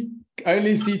only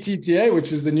CTTA,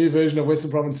 which is the new version of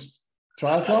Western Province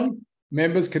Triathlon,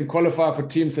 members can qualify for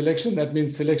team selection. That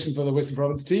means selection for the Western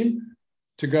Province team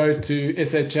to go to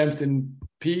SA Champs in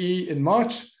PE in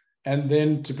March, and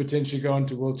then to potentially go on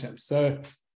to World Champs. So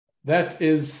that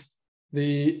is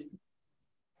the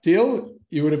deal.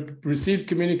 You would have received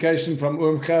communication from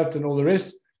Oomgert and all the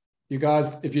rest. You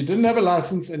guys, if you didn't have a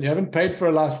license and you haven't paid for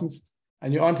a license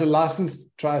and you aren't a licensed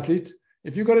triathlete,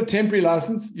 if you've got a temporary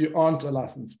license, you aren't a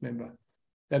licensed member.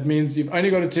 That means you've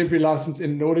only got a temporary license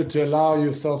in order to allow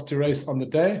yourself to race on the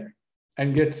day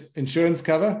and get insurance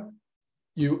cover.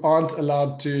 You aren't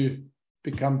allowed to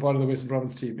become part of the Western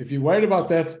Province team. If you're worried about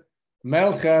that,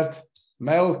 mail Gert,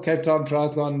 mail Cape Town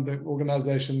Triathlon, the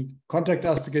organization, contact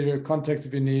us to give you contacts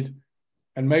if you need,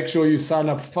 and make sure you sign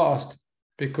up fast,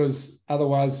 because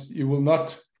otherwise you will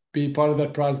not be part of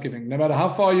that prize giving. No matter how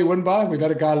far you win by. We've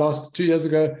had a guy 2 years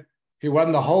ago, he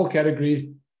won the whole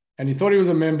category and he thought he was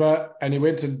a member, and he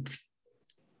went and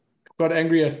got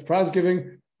angry at prize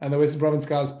giving, and the Western Province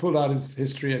guys pulled out his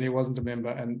history and he wasn't a member,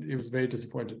 and he was very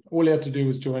disappointed. All he had to do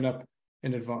was join up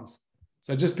in advance.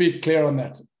 So just be clear on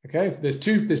that. Okay, there's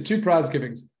two prize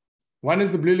givings. One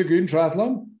is the Blue Lagoon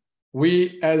Triathlon.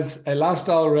 We, as a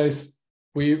lifestyle race,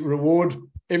 we reward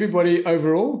everybody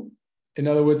overall. In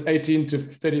other words, 18 to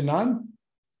 39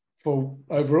 for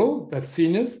overall. That's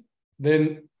seniors.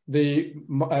 Then the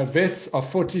vets are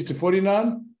 40 to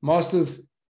 49, masters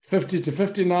 50 to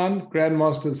 59,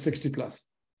 grandmasters 60 plus.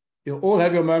 You'll all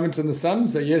have your moment in the sun.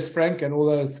 So yes, Frank and all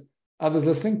those others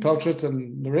listening, Peltrit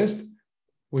and the rest,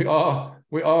 we are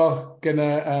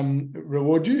gonna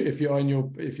reward you if you're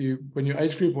when your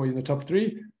age group or in the top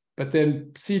 3. But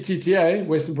then CTTA,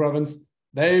 Western Province,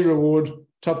 they reward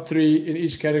top 3 in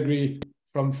each category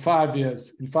from 5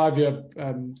 years, in 5-year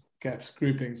gaps,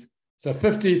 groupings. So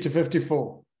 50 to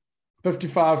 54,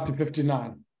 55 to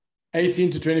 59,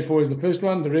 18 to 24 is the first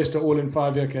one. The rest are all in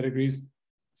 5-year categories,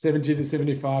 70 to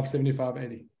 75, 75,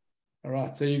 80. All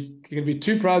right, so you can be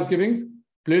 2 prize givings.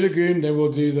 Blue Lagoon, then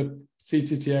we'll do the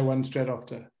CTTA one straight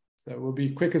after. So we'll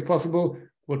be quick as possible.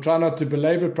 We'll try not to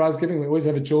belabor prize giving. We always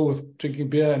have a jaw with drinking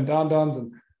beer and downs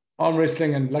and arm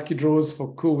wrestling and lucky draws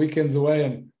for cool weekends away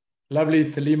and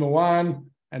lovely Thelema wine.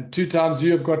 And 2 times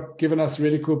you have given us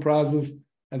really cool prizes,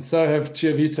 and so have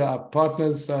Chia Vita, our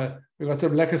partners. So we've got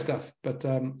some lekker stuff, but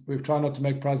we've tried not to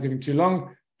make prize giving too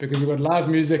long, because we've got live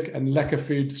music and lekker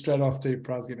food straight after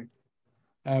prize giving.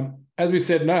 As we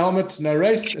said, no helmet, no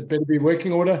race. It better be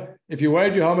working order. If you're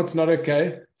worried your helmet's not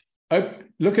okay,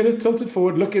 look at it, tilt it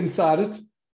forward, look inside it,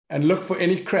 and look for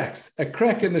any cracks. A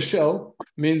crack in the shell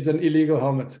means an illegal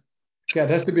helmet. Okay, it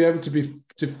has to be able to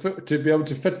be able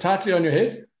to fit tightly on your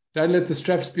head. Don't let the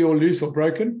straps be all loose or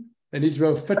broken. They need to be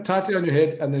able to fit tightly on your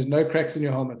head, and there's no cracks in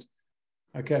your helmet.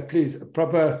 Okay, please, a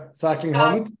proper cycling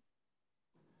helmet.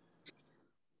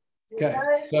 Okay,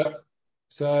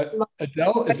 so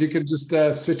Adele, if you could just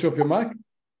switch off your mic,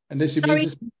 unless you mean to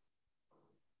speak.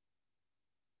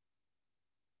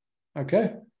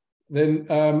 Okay, then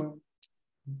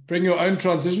bring your own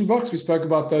transition box. We spoke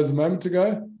about those a moment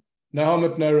ago. No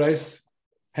helmet, no race.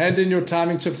 Hand in your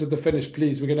timing chips at the finish,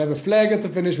 please. We're going to have a flag at the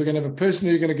finish. We're going to have a person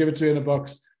who you're going to give it to in a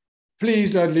box.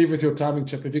 Please don't leave with your timing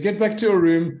chip. If you get back to your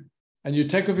room and you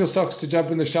take off your socks to jump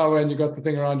in the shower and you got the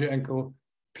thing around your ankle,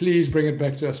 please bring it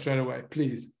back to us straight away.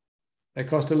 Please. They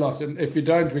cost a lot. And if you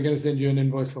don't, we're going to send you an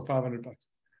invoice for $500.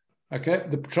 Okay.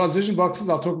 The transition boxes,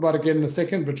 I'll talk about again in a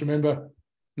second, but remember,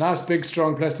 nice, big,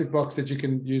 strong plastic box that you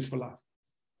can use for life.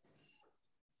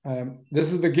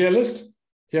 This is the gear list.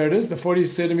 Here it is, the 40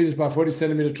 centimeters by 40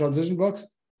 centimeter transition box.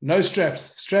 No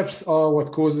straps. Straps are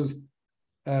what causes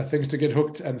things to get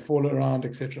hooked and fall around,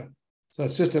 etc. So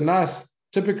it's just a nice,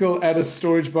 typical Addis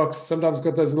storage box. Sometimes it's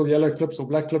got those little yellow clips or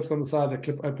black clips on the side that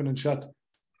clip open and shut.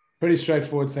 Pretty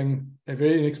straightforward thing. They're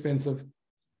very inexpensive.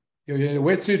 You'll need a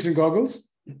wetsuit and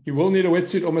goggles. You will need a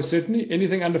wetsuit almost certainly.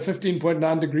 Anything under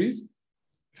 15.9 degrees,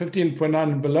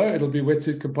 15.9 and below, it'll be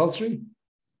wetsuit compulsory.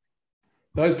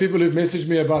 Those people who've messaged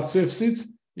me about surf suits,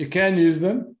 you can use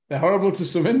them. They're horrible to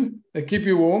swim in. They keep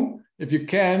you warm. If you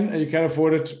can and you can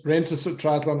afford it, rent a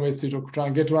triathlon wetsuit or try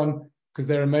and get one because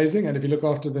they're amazing. And if you look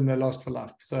after them, they last for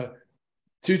life. So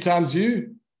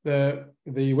 2XU, the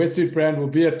wetsuit brand will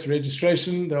be at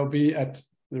registration. They'll be at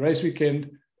the race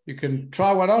weekend. You can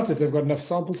try one out if they've got enough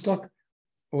sample stock,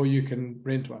 or you can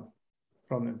rent one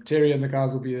from them. Terry and the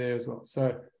guys will be there as well.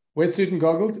 So wetsuit and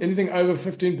goggles, anything over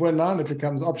 15.9, it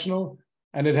becomes optional.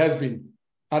 And it has been.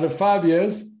 Out of 5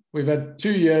 years, we've had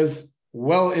 2 years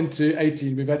well into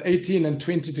 18. We've had 18 and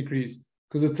 20 degrees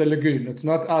because it's a lagoon. It's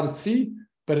not out at sea,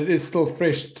 but it is still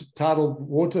fresh tidal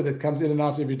water that comes in and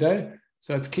out every day.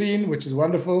 So it's clean, which is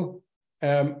wonderful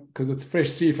because it's fresh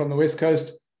sea from the West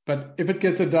Coast. But if it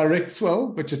gets a direct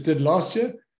swell, which it did last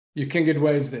year, you can get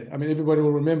waves there. I mean, everybody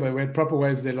will remember we had proper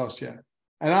waves there last year.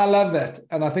 And I love that.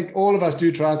 And I think all of us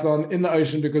do triathlon in the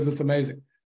ocean because it's amazing.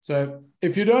 So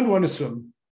if you don't want to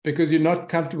swim because you're not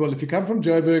comfortable, if you come from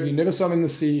Joburg, you never swum in the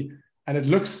sea, and it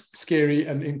looks scary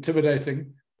and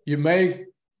intimidating, you may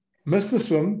miss the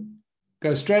swim,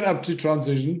 go straight up to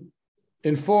transition,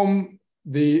 inform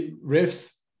the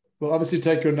refs, will obviously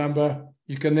take your number.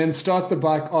 You can then start the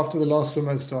bike after the last swim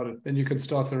has started. Then you can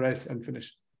start the race and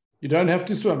finish. You don't have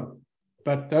to swim,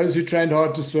 but those who trained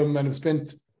hard to swim and have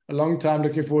spent a long time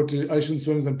looking forward to ocean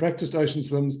swims and practiced ocean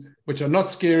swims, which are not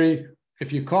scary.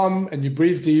 If you calm and you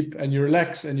breathe deep and you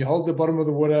relax and you hold the bottom of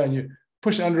the water and you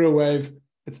push under a wave,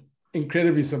 it's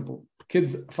incredibly simple.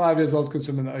 Kids 5 years old can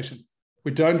swim in the ocean.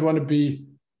 We don't want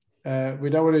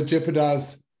to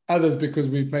jeopardize others because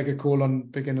we make a call on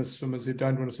beginner swimmers who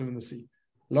don't want to swim in the sea.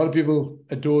 A lot of people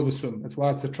adore the swim. That's why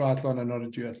it's a triathlon and not a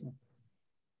duathlon.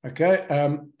 Okay,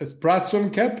 it's bright swim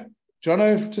cap.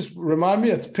 Jono, just remind me,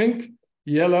 it's pink,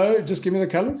 yellow. Just give me the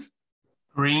colors.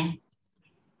 Green.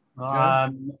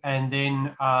 And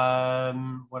then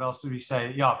what else do we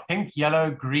say? Yeah, pink, yellow,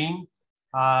 green,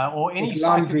 or any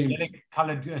psychedelic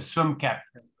colored swim cap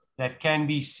that can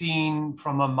be seen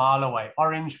from a mile away.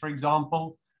 Orange, for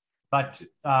example. But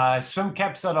swim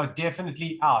caps that are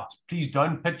definitely out, please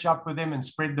don't pitch up with them and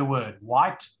spread the word.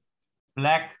 White,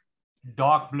 black,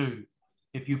 dark blue.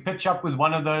 If you pitch up with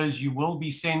one of those, you will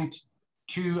be sent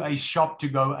to a shop to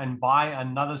go and buy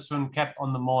another swim cap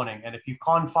on the morning. And if you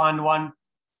can't find one,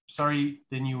 sorry,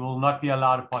 then you will not be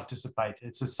allowed to participate.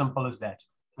 It's as simple as that.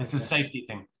 It's a safety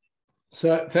thing.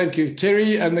 So thank you.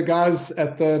 Terry and the guys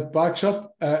at the bike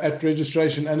shop at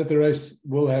registration and at the race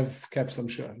will have caps, I'm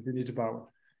sure, if you need to buy one.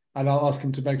 And I'll ask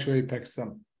him to make sure he packs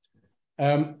some.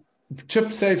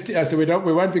 Chip safety. So we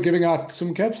won't be giving out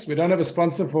swim caps. We don't have a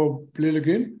sponsor for Blue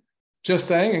Lagoon. Just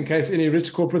saying, in case any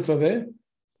rich corporates are there,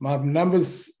 my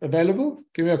number's available.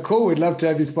 Give me a call. We'd love to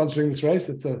have you sponsoring this race.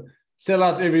 It's a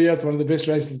sellout every year. It's one of the best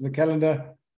races in the calendar.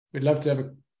 We'd love to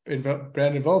have a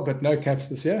brand involved, but no caps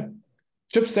this year.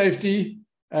 Chip safety,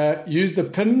 use a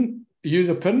pin,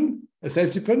 a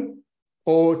safety pin,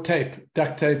 or tape,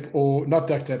 duct tape, or not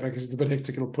duct tape, because it's a bit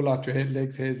hectic. It'll pull out your head,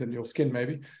 legs, hairs, and your skin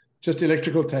maybe. Just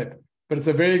electrical tape. But it's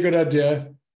a very good idea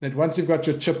that once you've got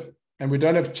your chip, and we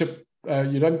don't have chip,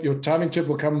 your timing chip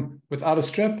will come without a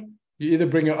strap. You either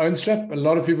bring your own strap. A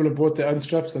lot of people have bought their own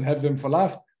straps and have them for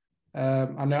life.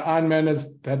 I know Ironman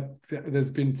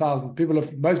there's been thousands.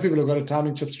 Most people have got a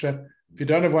timing chip strap. If you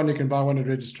don't have one, you can buy one at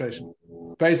registration.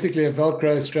 It's basically a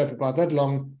Velcro strap about that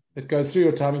long that goes through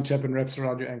your timing chip and wraps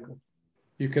around your ankle.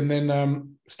 You can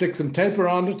then stick some tape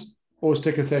around it or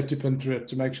stick a safety pin through it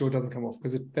to make sure it doesn't come off,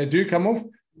 because they do come off.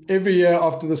 Every year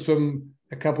after the swim,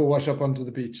 a couple wash up onto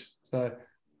the beach. So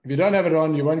if you don't have it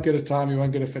on, you won't get a time, you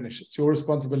won't get a finish. It's your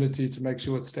responsibility to make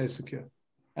sure it stays secure.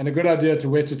 And a good idea to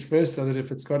wet it first so that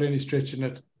if it's got any stretch in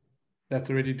it, that's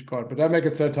already gone. But don't make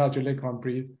it so tight your leg can't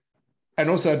breathe. And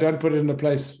also don't put it in a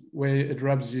place where it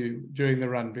rubs you during the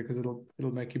run, because it'll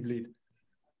make you bleed.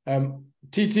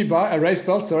 A race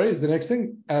belt, sorry, is the next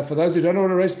thing. For those who don't know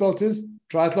what a race belt is,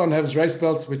 triathlon has race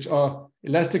belts, which are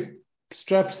elastic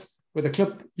straps with a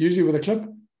clip, usually with a clip,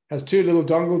 has two little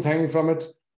dongles hanging from it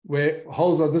where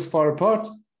holes are this far apart.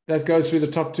 That goes through the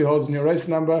top two holes in your race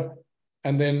number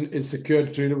and then is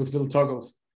secured through with little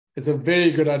toggles. It's a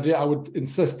very good idea. I would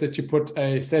insist that you put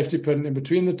a safety pin in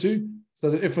between the two so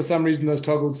that if for some reason those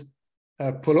toggles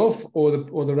pull off or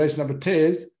the race number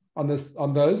tears on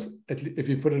those, if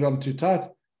you put it on too tight,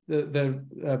 the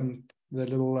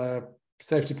little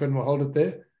safety pin will hold it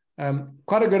there.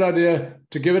 Quite a good idea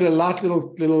to give it a light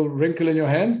little wrinkle in your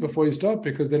hands before you start,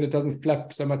 because then it doesn't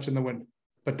flap so much in the wind.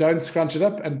 But don't scrunch it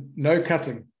up, and no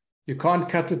cutting. You can't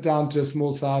cut it down to a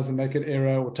small size and make an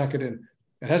error or tuck it in.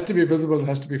 It has to be visible. It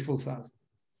has to be full size.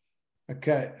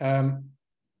 Okay.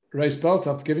 Race belt,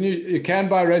 I've given you. You can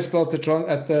buy race belts at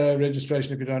the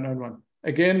registration if you don't own one.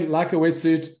 Again, like a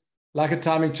wetsuit, like a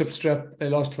timing chip strap, they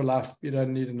last for life. You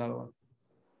don't need another one.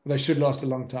 They should last a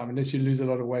long time unless you lose a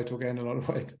lot of weight or gain a lot of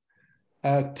weight.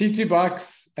 TT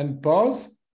bikes and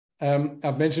bars.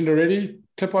 I've mentioned already,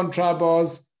 clip-on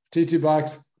tri-bars, TT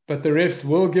bikes, but the refs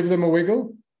will give them a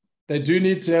wiggle. They do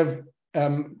need to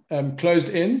have closed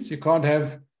ends. You can't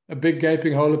have a big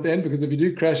gaping hole at the end, because if you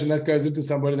do crash and that goes into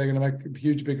somebody, they're going to make a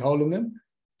huge big hole in them.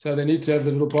 So they need to have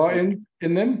the little bar ends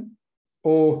in them.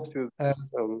 Or,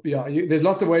 there's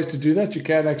lots of ways to do that. You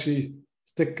can actually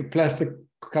stick a plastic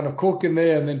kind of cork in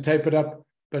there and then tape it up,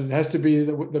 but it has to be,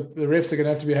 the refs are going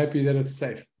to have to be happy that it's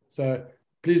safe. So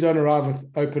please don't arrive with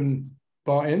open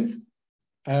bar ends,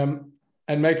 and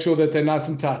make sure that they're nice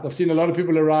and tight. I've seen a lot of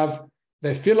people arrive,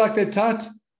 they feel like they're tight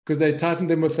because they tightened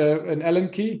them with an Allen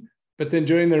key, but then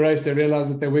during the race, they realize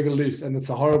that they wiggle loose, and it's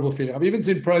a horrible feeling. I've even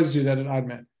seen pros do that at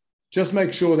Ironman. Just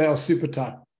make sure they are super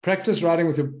tight. Practice riding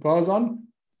with your bars on,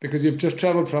 because you've just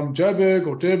traveled from Joburg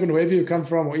or Durban, wherever you come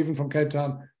from, or even from Cape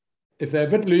Town. If they're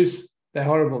a bit loose, they're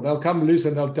horrible. They'll come loose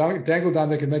and they'll dangle down.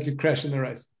 They can make you crash in the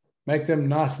race. Make them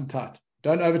nice and tight.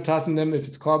 Don't over tighten them if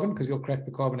it's carbon, because you'll crack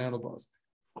the carbon handlebars.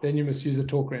 Then you must use a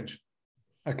torque wrench.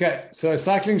 Okay, so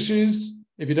cycling shoes.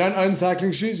 If you don't own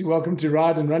cycling shoes, you're welcome to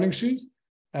ride in running shoes.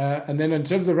 And then in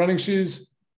terms of running shoes,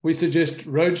 we suggest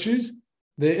road shoes.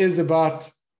 There is about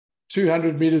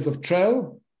 200 meters of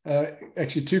trail,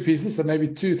 actually two pieces, so maybe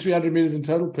 300 meters in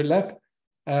total per lap.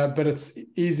 But it's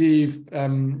easy,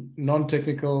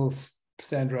 non-technical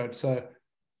sand road. So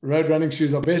road running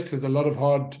shoes are best. There's a lot of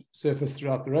hard surface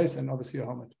throughout the race, and obviously a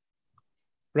helmet.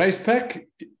 Race pack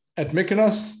at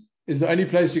Mykonos is the only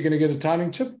place you're going to get a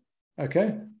timing chip.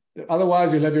 Okay.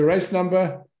 Otherwise, you'll have your race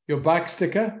number, your bike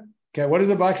sticker. Okay, what is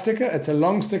a bike sticker? It's a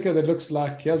long sticker that looks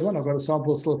like, here's one. I've got a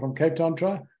sample still from Cape Town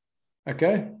Tri.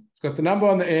 Okay, it's got the number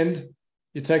on the end.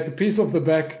 You take the piece off the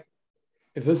back.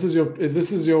 If this is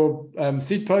your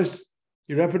seat post,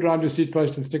 you wrap it around your seat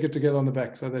post and stick it together on the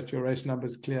back so that your race number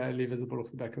is clearly visible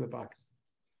off the back of the bike.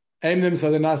 Aim them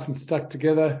so they're nice and stuck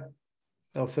together.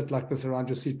 They'll sit like this around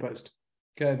your seat post.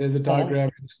 Okay, there's a diagram.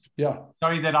 Yeah.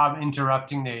 Sorry that I'm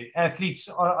interrupting there. Athletes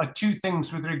are two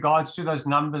things with regards to those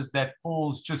numbers that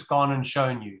Paul's just gone and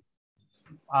shown you.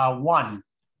 One,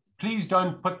 please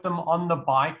don't put them on the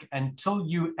bike until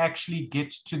you actually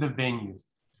get to the venue.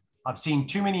 I've seen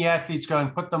too many athletes go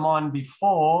and put them on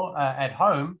before at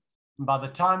home. And by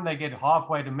the time they get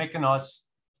halfway to Mykonos,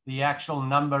 the actual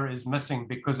number is missing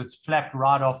because it's flapped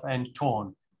right off and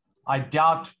torn. I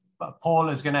doubt Paul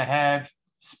is going to have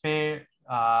spare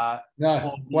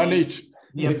one each.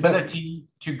 The ability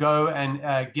to go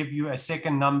and give you a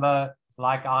second number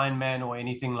like Ironman or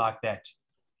anything like that.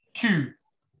 Two,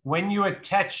 when you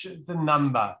attach the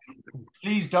number,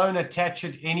 please don't attach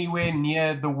it anywhere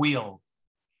near the wheel.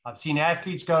 I've seen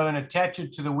athletes go and attach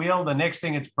it to the wheel. The next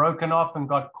thing it's broken off and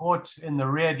got caught in the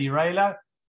rear derailleur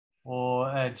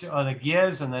or the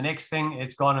gears. And the next thing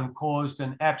it's gone and caused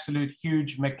an absolute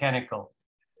huge mechanical.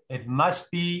 It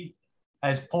must be,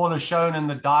 as Paul has shown in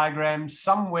the diagram,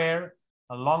 somewhere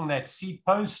along that seat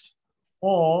post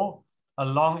or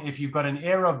along, if you've got an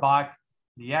aero bike,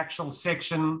 the actual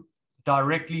section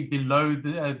directly below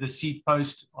the seat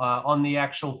post on the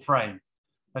actual frame.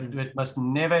 But it must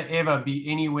never, ever be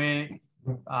anywhere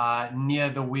near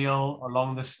the wheel,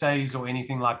 along the stays or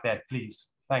anything like that, please.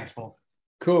 Thanks, Paul.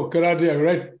 Cool, good idea.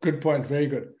 Great, good point, very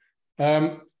good.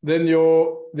 Then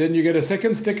you get a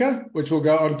second sticker, which will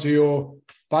go onto your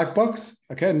bike box.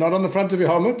 Okay, not on the front of your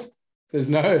helmet. There's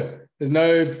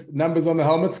no numbers on the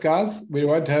helmets, guys. We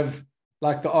won't have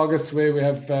like the Argus where we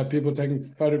have people taking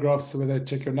photographs where they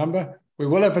check your number. We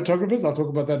will have photographers. I'll talk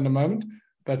about that in a moment.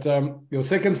 But your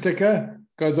second sticker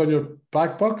goes on your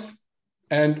bike box,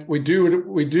 and we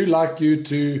do like you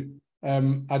to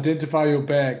identify your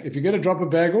bag. If you're going to drop a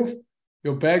bag off,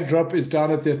 your bag drop is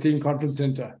down at the Athene Conference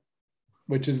Center,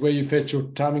 which is where you fetch your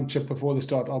timing chip before the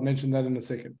start. I'll mention that in a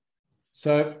second.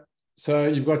 So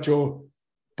you've got your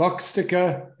box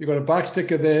sticker, you've got a bike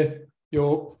sticker there,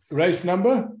 your race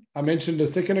number, I mentioned a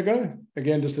second ago.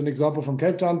 Again, just an example from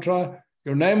Cape Town Tri.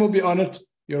 Your name will be on it,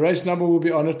 your race number will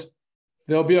be on it.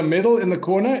 There'll be a medal in the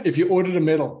corner if you ordered a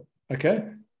medal, okay?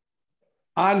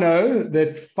 I know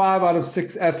that 5 out of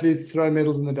 6 athletes throw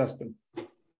medals in the dustbin.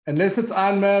 Unless it's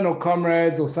Ironman or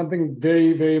Comrades or something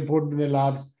very, very important in their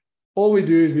lives, all we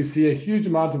do is we see a huge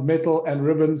amount of metal and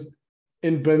ribbons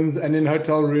in bins and in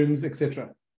hotel rooms, etc.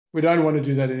 We don't want to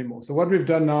do that anymore. So what we've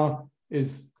done now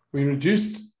is we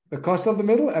reduced the cost of the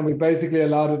medal and we basically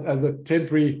allowed it as a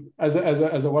temporary, as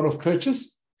a one-off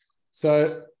purchase.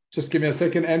 So just give me a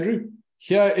second, Andrew.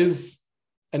 Here is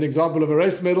an example of a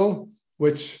race medal,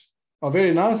 which are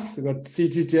very nice. We've got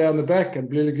CTTA on the back and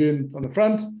Blue Lagoon on the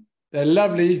front. They're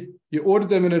lovely. You ordered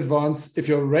them in advance. If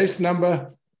your race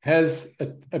number has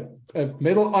a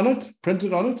medal on it,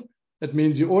 printed on it, that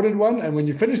means you ordered one. And when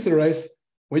you finish the race,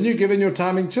 when you're given your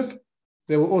timing chip,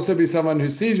 there will also be someone who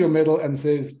sees your medal and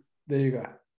says, there you go.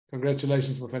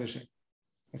 Congratulations for finishing.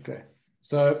 Okay.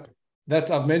 So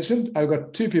that I've mentioned. I've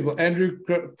got 2 people, Andrew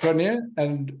Cronier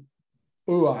and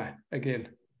Uai again.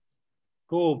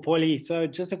 Cool, Paulie. So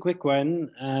just a quick one.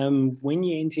 When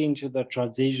you enter into the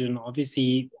transition,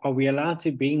 obviously, are we allowed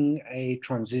to bring a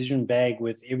transition bag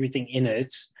with everything in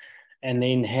it and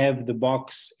then have the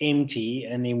box empty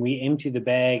and then we empty the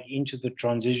bag into the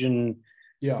transition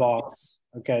box?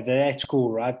 Okay, that's cool,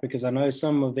 right? Because I know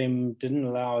some of them didn't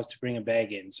allow us to bring a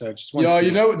bag in. So I just want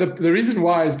you know, the reason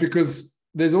why is because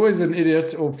there's always an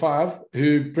idiot or 5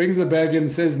 who brings the bag in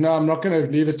and says, no, I'm not going to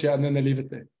leave it here, and then they leave it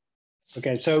there.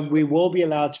 Okay, so we will be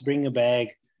allowed to bring a bag.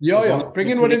 Yeah. Bring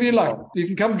in whatever you like. You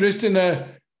can come dressed in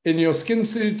your skin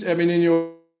suit. I mean, in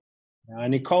your.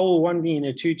 Nicole will want me in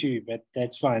a tutu, but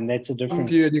that's fine. That's a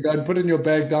different. You and you go and put in your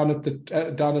bag down at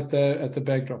the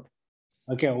bag drop.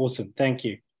 Okay, awesome. Thank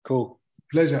you. Cool.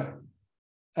 Pleasure.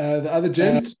 The other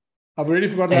gent, I've already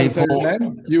forgotten how to say his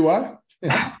name. You are.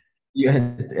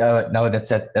 No,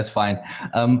 that's fine.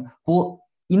 Paul,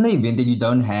 in the event that you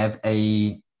don't have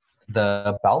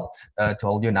the belt to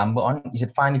hold your number on, is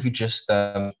it fine if you just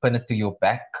pin it to your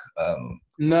back?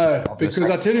 No, because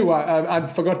I tell you why. I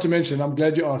forgot to mention. I'm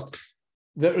glad you asked.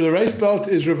 The race belt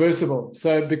is reversible.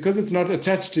 So because it's not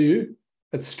attached to you,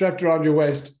 it's strapped around your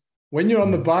waist. When you're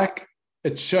on the bike,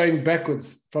 it's showing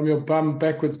backwards, from your bum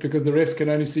backwards, because the refs can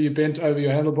only see you bent over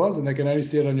your handlebars and they can only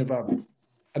see it on your bum.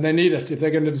 And they need it. If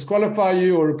they're going to disqualify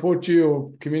you or report you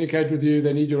or communicate with you,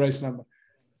 they need your race number.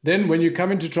 Then when you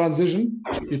come into transition,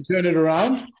 you turn it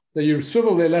around. So you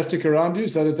swivel the elastic around you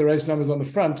so that the race number is on the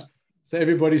front. So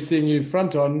everybody seeing you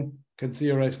front on can see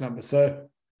your race number. So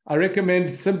I recommend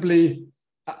simply,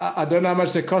 I don't know how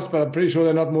much they cost, but I'm pretty sure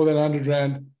they're not more than 100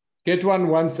 Rand. Get one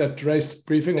once at race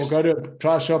briefing or go to a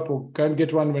try shop or go and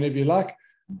get one whenever you like.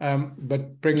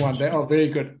 But bring one. They are very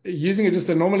good. Using it just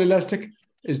a normal elastic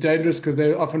is dangerous because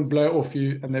they often blow off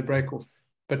you and they break off.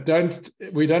 But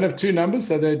we don't have 2 numbers,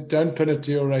 so they don't pin it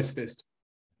to your race vest.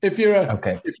 If you're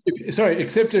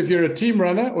except if you're a team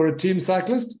runner or a team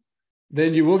cyclist,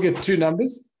 then you will get 2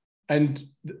 numbers. And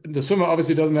the swimmer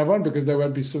obviously doesn't have one because they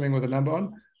won't be swimming with a number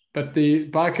on. But the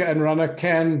biker and runner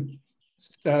can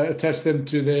attach them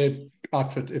to their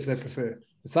outfit if they prefer.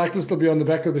 The cyclist will be on the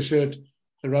back of the shirt.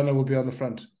 The runner will be on the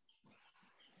front.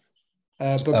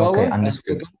 Okay,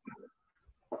 understood.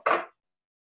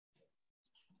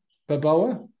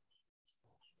 Babawa?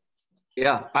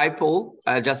 Yeah, hi Paul.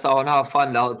 I want to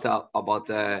find out about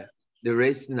the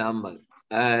race number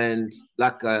and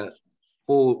like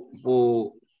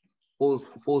for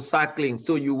cycling.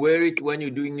 So you wear it when you're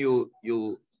doing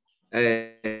your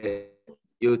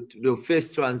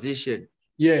first transition.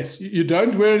 Yes, you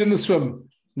don't wear it in the swim.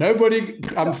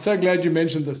 I'm so glad you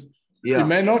mentioned this. Yeah. You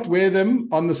may not wear them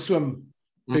on the swim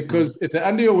because if they're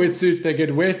under your wetsuit, they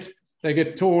get wet, they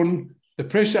get torn. The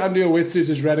pressure under your wetsuit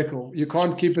is radical. You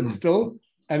can't keep it still,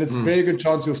 and it's a very good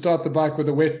chance you'll start the bike with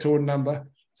a wet, torn number.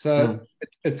 So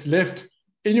it's left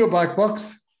in your bike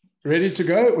box, ready to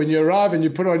go. When you arrive and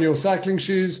you put on your cycling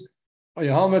shoes or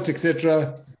your helmet,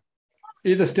 etc.,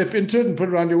 either step into it and put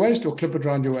it around your waist or clip it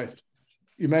around your waist.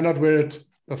 You may not wear it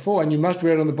before, and you must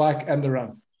wear it on the bike and the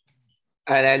run.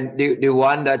 And then the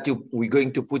one that we're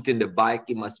going to put in the bike,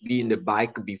 it must be in the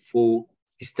bike before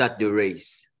you start the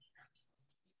race.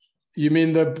 You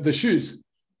mean the shoes?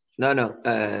 No.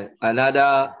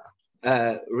 Another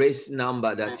race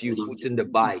number that you put in the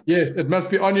bike. Yes, it must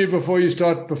be on you before you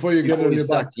start, before you get on your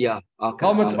bike. Yeah. Okay.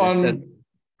 Helmet on,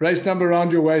 race number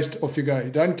around your waist, off you go.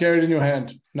 Don't carry it in your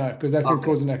hand. No, because that can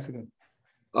cause an accident.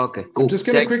 Okay, cool. I'm just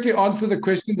going to Thanks. quickly answer the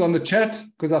questions on the chat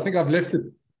because I think I've left it.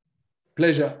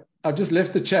 Pleasure. I've just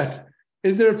left the chat.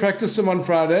 Is there a practice swim on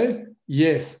Friday?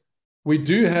 Yes. We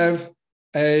do have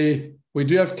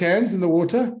cans in the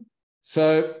water.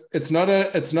 So it's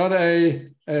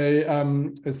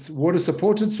water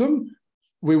supported swim.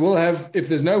 We will have, if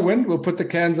there's no wind, we'll put the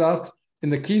cans out in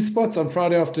the key spots on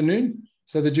Friday afternoon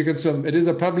so that you can swim. It is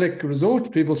a public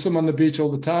resort. People swim on the beach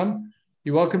all the time.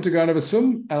 You're welcome to go and have a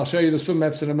swim. I'll show you the swim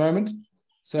maps in a moment.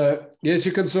 So yes,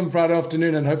 you can swim Friday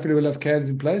afternoon and hopefully we'll have cans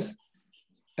in place.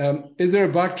 Is there a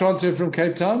bike transfer from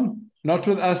Cape Town? Not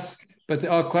with us, but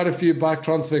there are quite a few bike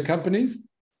transfer companies.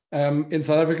 In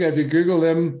South Africa, if you Google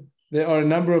them, there are a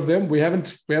number of them. We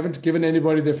haven't given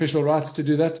anybody the official rights to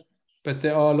do that, but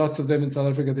there are lots of them in South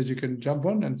Africa that you can jump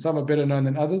on, and some are better known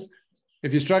than others.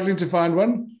 If you're struggling to find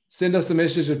one, send us a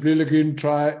message at Blue Lagoon,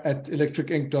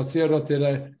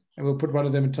 try@electricinc.co.za, and we'll put one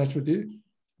of them in touch with you.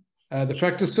 The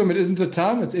practice swim, it isn't a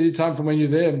time. It's any time from when you're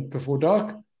there and before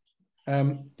dark.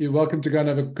 You're welcome to go and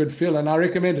have a good feel, and I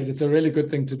recommend it. It's a really good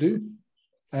thing to do.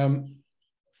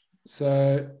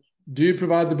 So do you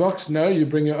provide the box? No, you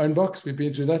bring your own box. We've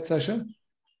been through that, Sasha.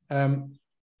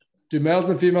 Do males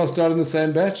and females start in the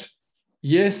same batch?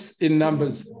 Yes, in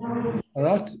numbers. All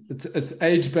right. It's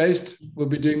age-based. We'll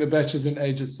be doing the batches in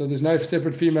ages. So there's no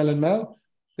separate female and male.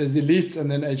 There's elites and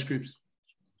then age groups.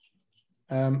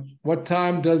 What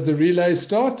time does the relay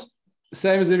start?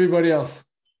 Same as everybody else.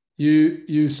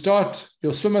 You start,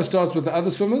 your swimmer starts with the other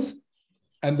swimmers,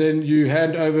 and then you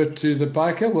hand over to the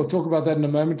biker. We'll talk about that in a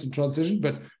moment in transition,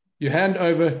 but you hand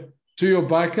over to your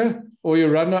biker or your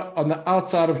runner on the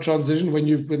outside of transition. When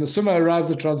the swimmer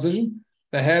arrives at transition,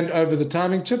 they hand over the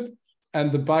timing chip,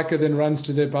 and the biker then runs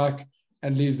to their bike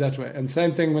and leaves that way. And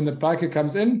same thing when the biker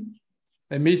comes in,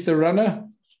 they meet the runner,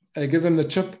 they give them the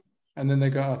chip, and then they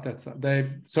go out that side.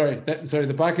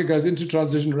 The biker goes into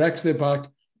transition, racks their bike,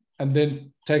 and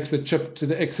then takes the chip to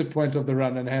the exit point of the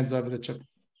run and hands over the chip.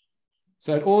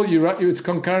 So it's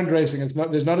concurrent racing.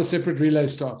 There's not a separate relay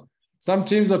start. Some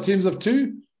teams are teams of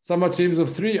 2, some are teams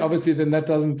of 3. Obviously, then that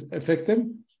doesn't affect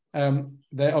them.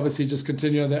 They obviously just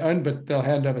continue on their own, but they'll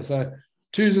hand over. So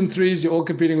 2s and 3s, you're all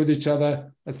competing with each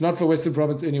other. It's not for Western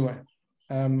Province anyway.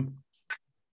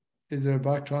 Is there a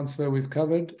bike transfer? We've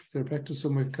covered. Is there a practice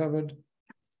swim? We've covered.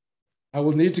 I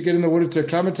will need to get in the water to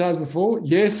acclimatize before.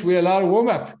 Yes, we allow a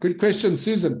warm-up. Good question,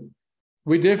 Susan.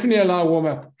 We definitely allow a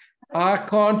warm-up. I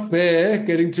can't bear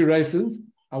getting to races.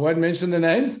 I won't mention the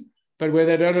names, but where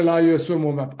they don't allow you a swim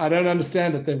warm-up. I don't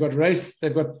understand it. They've got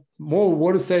more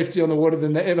water safety on the water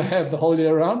than they ever have the whole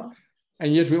year round,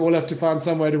 and yet we all have to find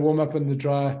some way to warm up in the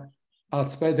dry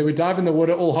out space. Then we dive in the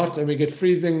water all hot and we get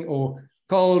freezing or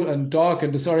cold and dark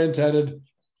and disorientated.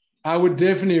 I would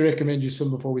definitely recommend you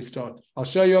swim before we start. I'll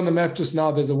show you on the map just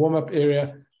now. There's a warm-up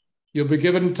area. You'll be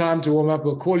given time to warm up.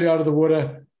 We'll call you out of the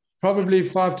water probably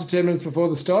 5 to 10 minutes before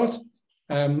the start,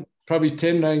 probably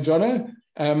 10 knowing Jono.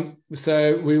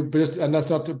 So and that's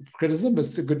not a criticism, but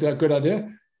it's a good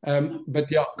idea.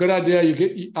 But yeah, good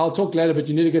idea. I'll talk later, but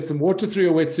you need to get some water through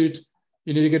your wetsuit.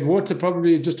 You need to get water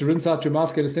probably just to rinse out your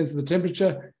mouth, get a sense of the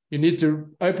temperature. You need to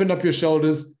open up your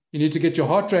shoulders. You need to get your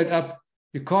heart rate up.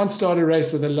 You can't start a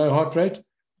race with a low heart rate.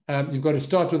 You've got to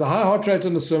start with a high heart rate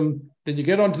on the swim. Then you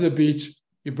get onto the beach.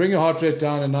 You bring your heart rate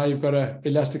down, and now you've got an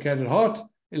elasticated heart,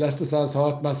 elasticized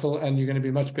heart muscle, and you're going to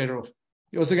be much better off.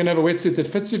 You're also going to have a wetsuit that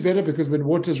fits you better because when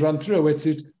water's run through a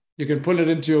wetsuit, you can pull it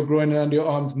into your groin and under your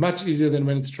arms much easier than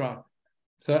when it's dry.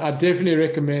 So I definitely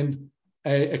recommend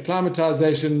a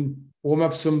acclimatization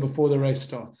warm-up swim before the race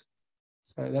starts.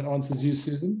 So that answers you,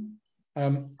 Susan.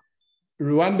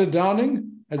 Rwanda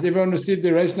Downing, has everyone received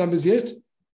their race numbers yet?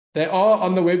 They are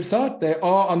on the website. They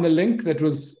are on the link that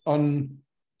was on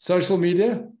social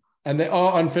media, and they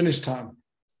are on finish time.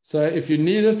 So if you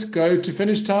need it, go to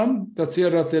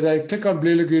finishtime.co.za, click on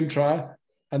Blue Lagoon Try,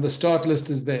 and the start list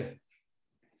is there.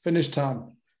 Finish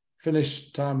time,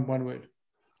 one word.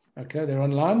 Okay, they're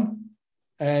online.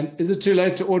 And is it too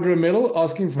late to order a medal?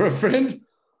 Asking for a friend.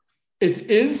 It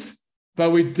is,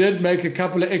 but we did make a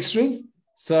couple of extras.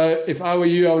 So if I were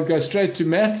you, I would go straight to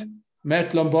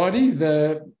Matt Lombardi,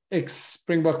 the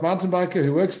ex-Springbok mountain biker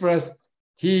who works for us.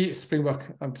 Springbok,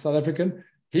 I'm South African.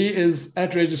 He is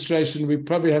at registration. We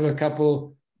probably have a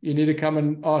couple. You need to come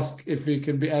and ask if we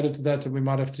can be added to that, and we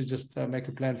might have to just make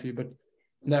a plan for you. But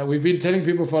no, we've been telling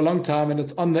people for a long time, and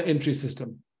it's on the entry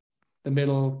system. The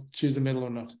medal, choose a medal or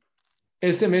not.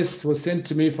 SMS was sent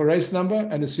to me for race number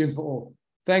and assumed for all.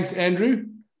 Thanks, Andrew.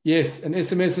 Yes, an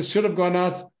SMS should have gone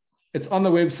out. It's on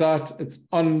the website. It's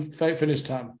on finish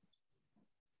time.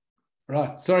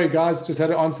 Right. Sorry, guys. Just had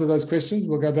to answer those questions.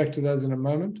 We'll go back to those in a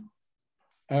moment.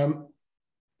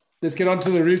 let's get on to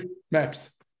the route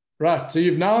maps. Right. So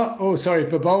you've now, oh, sorry,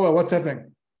 Babawa, what's happening?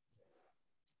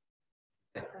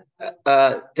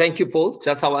 Thank you, Paul.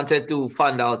 Just I wanted to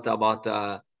find out about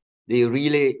the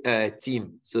relay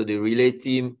team. So the relay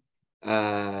team,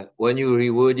 when you're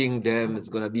rewarding them, it's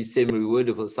going to be same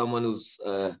reward for someone who's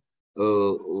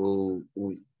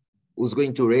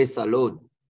going to race alone.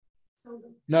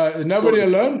 No, nobody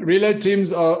alone. Relay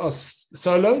teams are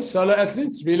solo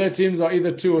athletes. Relay teams are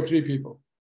either 2 or 3 people.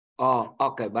 Oh,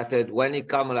 okay. But when it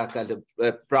comes like at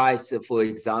the price, for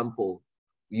example,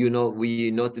 you know,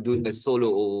 we're not doing a solo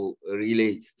or a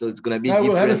relay, so it's going to be. No,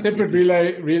 we'll have a different. separate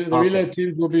relay. The Okay. relay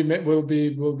teams will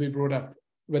be brought up,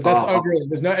 but that's overall.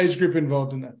 There's no age group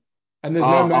involved in that, and there's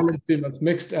no male and female. It's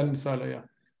mixed and solo. Yeah,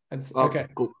 it's okay.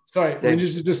 Cool. Sorry,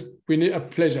 we need a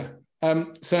pleasure.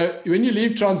 So when you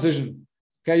leave transition,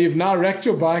 okay, you've now racked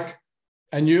your bike,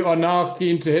 and you are now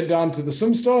keen to head down to the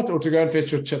swim start or to go and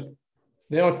fetch your chip.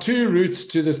 There are 2 routes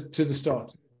to the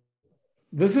start.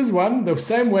 This is one, the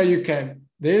same way you came.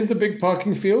 There's the big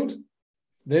parking field.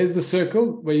 There's the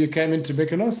circle where you came into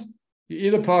Mykonos. You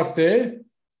either parked there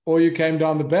or you came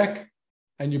down the back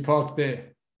and you parked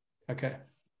there. Okay.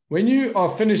 When you are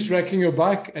finished racking your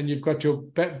bike and you've got your,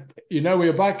 you know where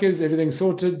your bike is, everything's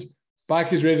sorted,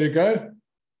 bike is ready to go,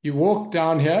 you walk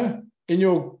down here in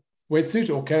your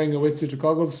wetsuit or carrying a wetsuit or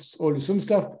goggles, all your swim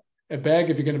stuff, a bag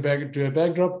if you're going to do a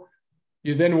bag drop.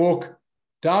 You then walk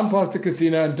down past the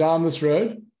casino and down this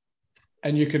road,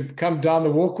 and you can come down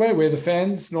the walkway where the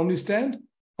fans normally stand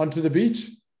onto the beach,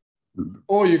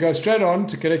 or you go straight on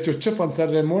to collect your chip on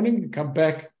Saturday morning, you come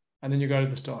back, and then you go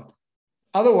to the start.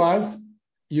 Otherwise,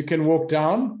 you can walk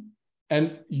down,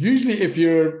 and usually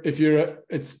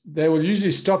they will usually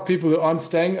stop people who aren't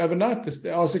staying overnight.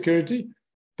 There are security,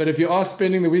 but if you are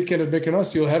spending the weekend at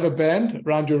Mykonos, you'll have a band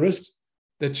around your wrist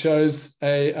that shows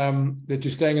that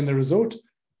you're staying in the resort.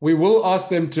 We will ask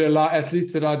them to allow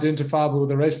athletes that are identifiable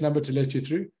with a race number to let you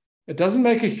through. It doesn't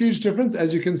make a huge difference,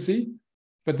 as you can see,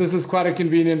 but this is quite a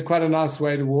convenient, quite a nice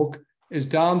way to walk, is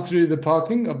down through the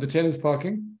parking of the tennis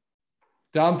parking,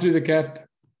 down through the gap,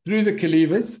 through the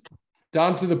Calivas,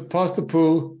 down to past the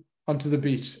pool, onto the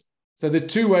beach. So there are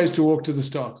 2 ways to walk to the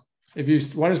start. If you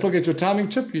want to still get your timing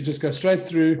chip, you just go straight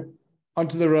through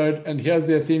onto the road, and here's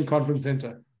the Athene Conference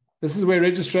Center. This is where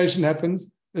registration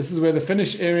happens. This is where the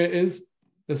finish area is.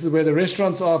 This is where the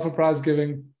restaurants are for prize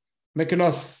giving.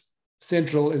 Mykonos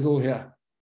Central is all here.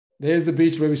 There's the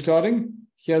beach where we're starting.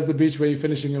 Here's the beach where you're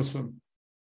finishing your swim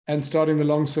and starting the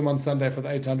long swim on Sunday for the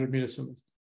 800-meter swimmers.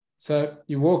 So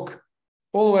you walk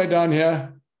all the way down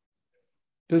here.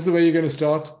 This is where you're going to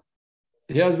start.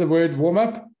 Here's the word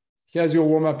warm-up. Here's your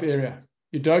warm-up area.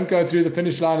 You don't go through the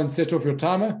finish line and set off your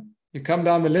timer. You come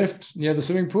down the left near the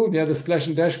swimming pool, near the splash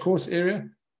and dash course area.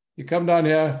 You come down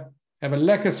here, have a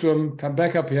lekker swim, come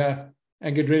back up here,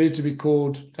 and get ready to be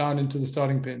called down into the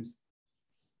starting pens.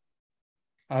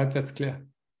 I hope that's clear.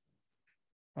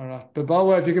 All right.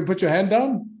 Babalwa, if you can put your hand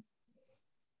down,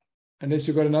 unless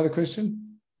you've got another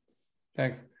question.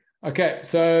 Thanks. Okay,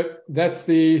 so that's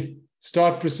the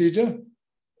start procedure.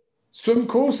 Swim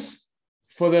course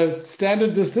for the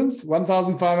standard distance,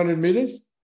 1,500 meters.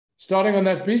 Starting on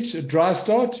that beach, a dry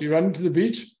start, you run into the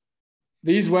beach.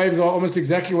 These waves are almost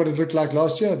exactly what it looked like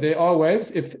last year. There are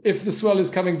waves. If the swell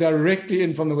is coming directly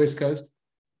in from the west coast,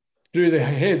 through the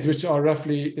heads, which are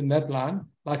roughly in that line,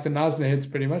 like the Nasna heads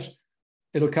pretty much,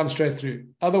 it'll come straight through.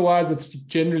 Otherwise, it's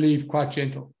generally quite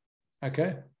gentle.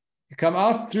 Okay? You come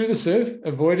out through the surf,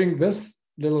 avoiding this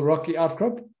little rocky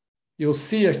outcrop. You'll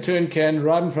see a turn can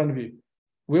right in front of you.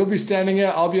 We'll be standing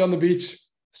here. I'll be on the beach,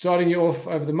 starting you off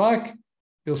over the mic.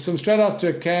 You'll swim straight out to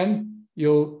a can.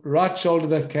 You'll right shoulder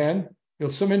that can.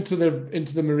 You'll swim into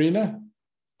the marina,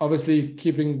 obviously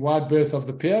keeping wide berth of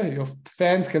the pier. Your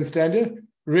fans can stand here.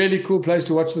 Really cool place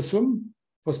to watch the swim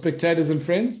for spectators and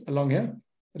friends along here.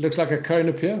 It looks like a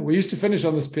Kona pier. We used to finish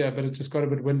on this pier, but it just got a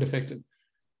bit wind affected.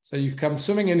 So you come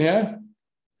swimming in here.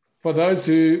 For those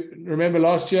who remember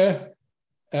last year,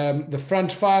 the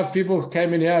front 5 people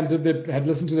came in here and had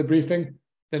listened to the briefing.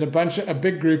 Then a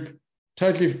big group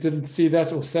totally didn't see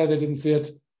that or say they didn't see it,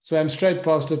 swam straight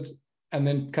past it and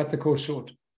then cut the course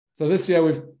short. So this year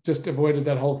we've just avoided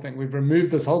that whole thing. We've removed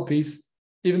this whole piece,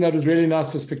 even though it was really nice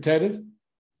for spectators.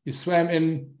 You swam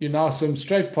in, you now swim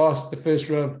straight past the first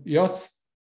row of yachts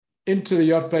into the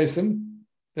yacht basin.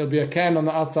 There'll be a can on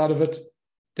the outside of it.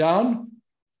 Down.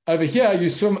 Over here, you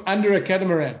swim under a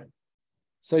catamaran.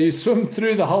 So you swim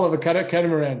through the hull of a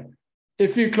catamaran.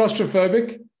 If you're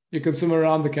claustrophobic, you can swim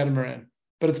around the catamaran.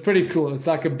 But it's pretty cool. It's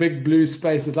like a big blue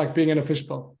space. It's like being in a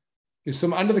fishbowl. You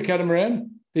swim under the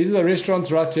catamaran. These are the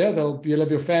restaurants right here. You'll have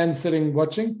your fans sitting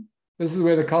watching. This is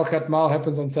where the Calcutta Mile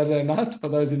happens on Saturday night, for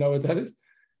those who know what that is.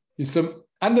 You swim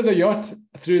under the yacht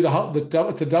through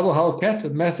it's a double hull cat, a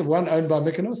massive one owned by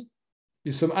Mykonos.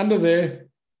 You swim under there,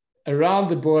 around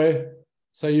the buoy.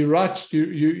 So you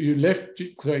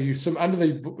swim under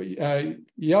the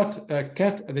yacht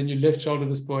cat, and then you left shoulder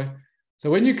this buoy. So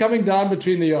when you're coming down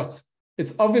between the yachts,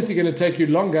 it's obviously going to take you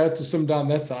longer to swim down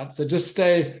that side. So just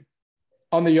stay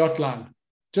on the yacht line.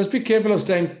 Just be careful of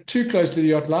staying too close to the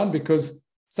yacht line, because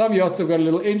some yachts have got a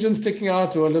little engine sticking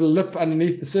out or a little lip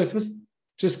underneath the surface.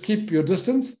 Just keep your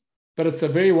distance, but it's a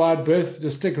very wide berth.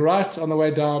 Just stick right on the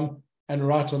way down and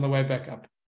right on the way back up.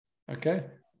 Okay.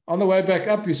 On the way back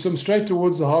up, you swim straight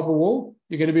towards the harbor wall.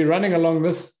 You're going to be running along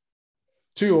this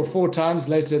 2 or 4 times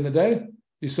later in the day.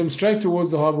 You swim straight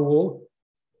towards the harbor wall.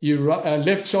 You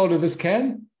left shoulder this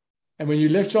can. And when you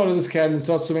left shoulder this can and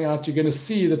start swimming out, you're going to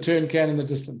see the turn can in the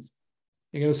distance.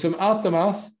 You're going to swim out the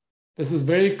mouth. This is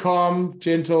very calm,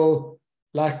 gentle,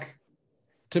 like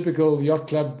typical yacht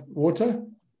club water,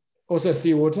 also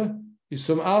sea water. You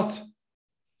swim out.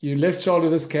 You left shoulder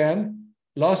this can.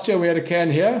 Last year we had a can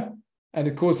here, and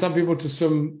it caused some people to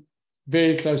swim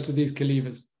very close to these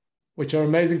calivers, which are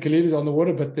amazing calivers on the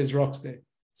water, but there's rocks there.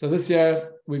 So this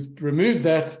year we've removed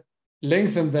that,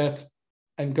 lengthened that,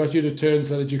 and got you to turn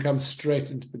so that you come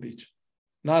straight into the beach.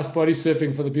 Nice body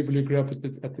surfing for the people who grew up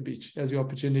at the beach as your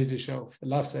opportunity to show off, the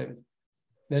lifesavers.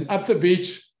 Then up the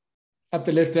beach, up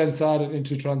the left-hand side and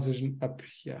into transition up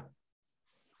here.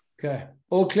 Okay,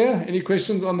 all clear? Any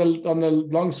questions on the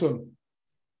long swim?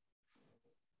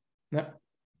 No.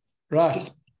 Right.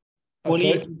 Just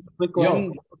quick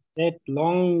one.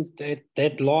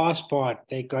 That last part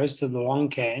that goes to the long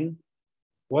can,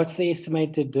 what's the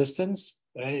estimated distance?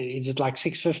 Is it like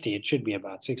 650? It should be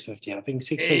about 650. I think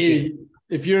 650.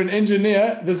 If you're an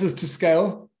engineer, this is to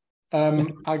scale.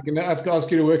 I'm gonna have to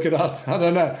ask you to work it out. I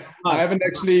don't know. I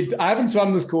haven't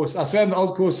swum this course. I swam the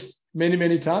old course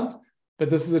many times, but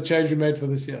this is a change we made for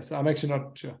this year. So I'm actually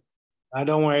not sure.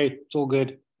 Don't worry, it's all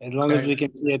good. As long as we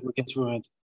can see it, we can swim it.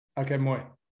 Okay, more.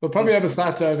 We'll probably have a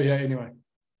site over here anyway.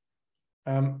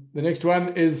 The next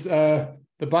one is the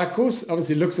bike course.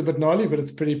 Obviously looks a bit gnarly, but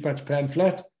it's pretty much pan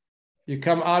flat. You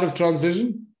come out of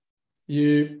transition,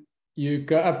 you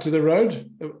go up to the road.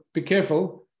 Be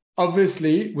careful.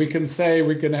 Obviously, we can say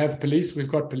we're going to have police. We've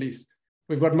got police.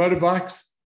 We've got motorbikes.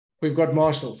 We've got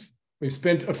marshals. We've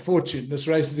spent a fortune. This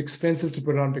race is expensive to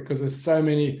put on because there's so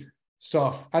many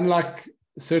staff. Unlike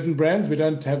certain brands, we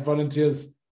don't have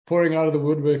volunteers pouring out of the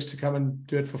woodworks to come and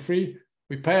do it for free.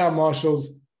 We pay our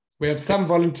marshals. We have some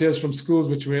volunteers from schools,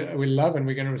 which we love, and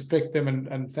we're going to respect them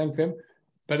and thank them.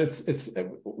 But it's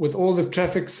with all the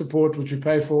traffic support, which we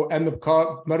pay for, and the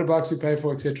motorbikes we pay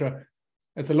for, etc.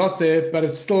 It's a lot there, but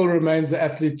it still remains the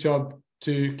athlete job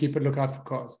to keep a lookout for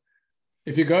cars.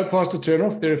 If you go past a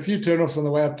turnoff, there are a few turnoffs on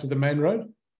the way up to the main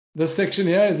road. This section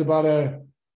here is about a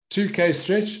 2K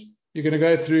stretch. You're going to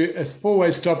go through a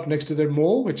 4-way stop next to the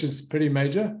mall, which is pretty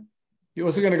major. You're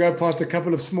also going to go past a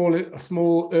couple of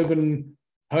small urban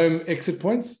home exit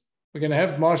points. We're going to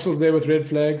have marshals there with red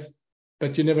flags,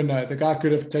 but you never know. The guy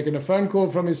could have taken a phone call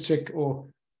from his chick or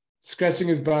scratching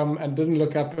his bum and doesn't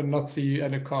look up and not see you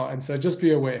in a car. And so just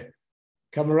be aware.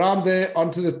 Come around there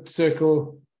onto the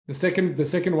circle. The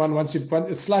second one, once you've gone,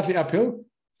 it's slightly uphill.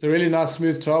 It's a really nice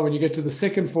smooth tar. When you get to the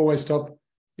second 4-way stop,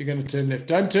 you're going to turn left.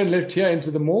 Don't turn left here into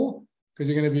the mall because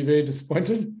you're going to be very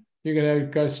disappointed. You're going to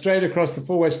go straight across the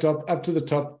 4-way stop up to the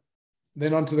top,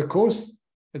 then onto the course.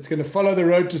 It's going to follow the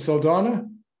road to Saldanha.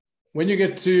 When you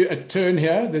get to a turn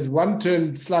here, there's one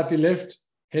turn slightly left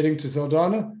heading to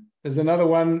Saldanha. There's another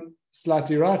one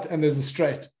slightly right, and there's a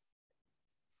straight.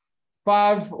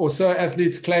 5 or so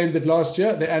athletes claimed that last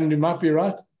year, and you might be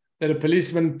right, that a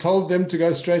policeman told them to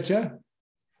go straight here,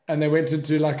 and they went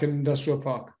into like an industrial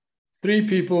park. 3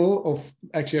 people, or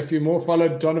actually a few more,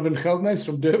 followed Donovan Geldnys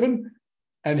from Durban,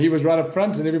 and he was right up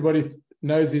front, and everybody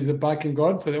knows he's a biking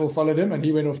god, so they all followed him, and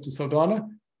he went off to Saldanha,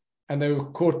 and they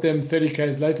caught them 30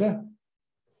 Ks later.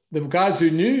 The guys who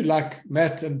knew, like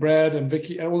Matt and Brad and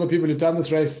Vicky, and all the people who've done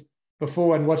this race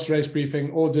before and watched race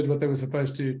briefing, all did what they were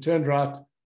supposed to, turned right,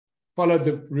 followed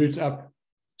the route up,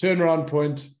 turnaround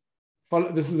point,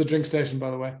 this is the drink station, by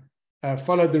the way,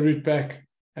 followed the route back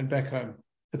and back home.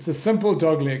 It's a simple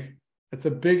dog leg. It's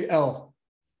a big L.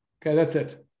 Okay, that's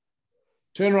it.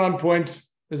 Turnaround point,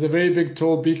 there's a very big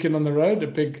tall beacon on the road, a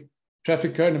big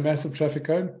traffic cone, a massive traffic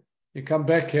cone. You come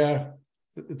back here,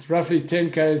 it's roughly 10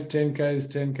 Ks, 10 Ks,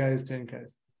 10 Ks, 10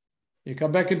 Ks. You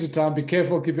come back into town, be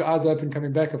careful, keep your eyes open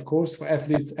coming back, of course, for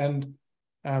athletes and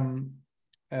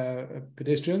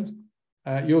pedestrians.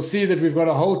 You'll see that we've got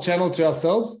a whole channel to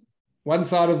ourselves. One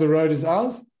side of the road is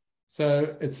ours.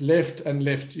 So it's left and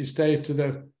left. You stay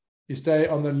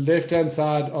on the left-hand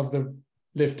side of the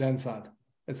left-hand side.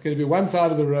 It's going to be one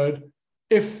side of the road.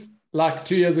 If, like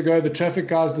 2 years ago, the traffic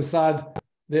guys decide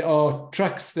there are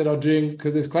trucks that are doing,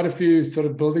 because there's quite a few sort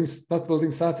of buildings, not building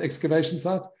sites, excavation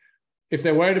sites. If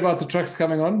they're worried about the trucks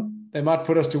coming on, they might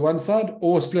put us to one side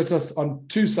or split us on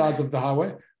two sides of the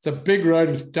highway. It's a big road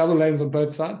with double lanes on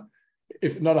both sides.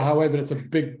 If not a highway, but it's a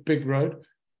big, big road.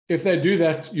 If they do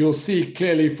that, you'll see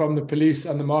clearly from the police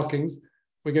and the markings.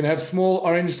 We're going to have small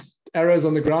orange arrows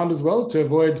on the ground as well to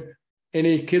avoid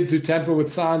any kids who tamper with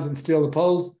signs and steal the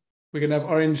poles. We're going to have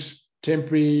orange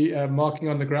temporary marking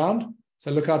on the ground.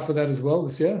 So look out for that as well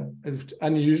this year. It's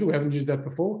unusual. We haven't used that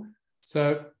before.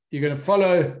 So you're going to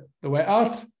follow the way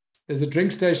out. There's a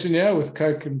drink station here with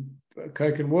Coke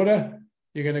and water.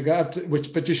 You're going to go up to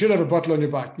but you should have a bottle on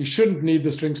your bike. You shouldn't need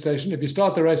this drink station. If you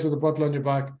start the race with a bottle on your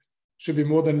bike, should be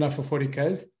more than enough for 40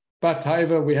 Ks. But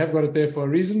however, we have got it there for a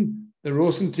reason. The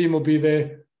Rawson team will be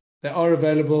there. They are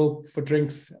available for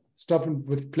drinks. Stop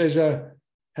with pleasure,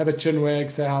 have a chin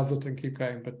wag, say how's it, and keep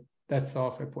going. But that's the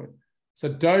halfway point. So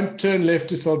don't turn left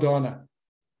to Saldanha.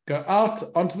 Go out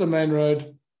onto the main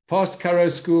road, past Currow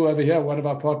School over here, one of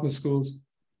our partner schools.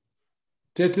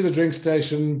 Get to the drink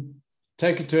station,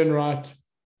 take a turn right,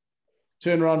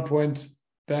 turn around point,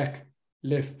 back,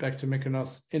 left, back to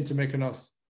Mykonos, into Mykonos,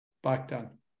 bike down.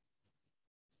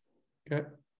 Okay.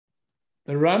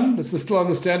 The run, this is still on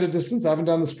the standard distance. I haven't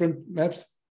done the sprint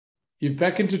maps. You're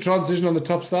back into transition on the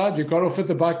top side. You got off at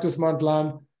the bike dismount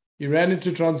line. You ran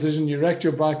into transition. You racked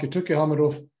your bike. You took your helmet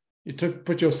off. You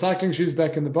put your cycling shoes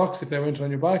back in the box if they weren't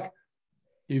on your bike.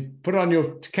 You put on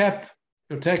your cap,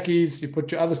 your tackies. You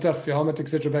put your other stuff, your helmet,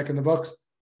 etc., back in the box,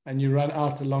 and you run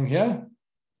out along here.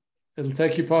 It'll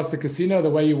take you past the casino the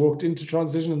way you walked into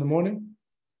transition in the morning.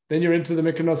 Then you're into the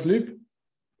Mykonos loop.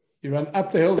 You run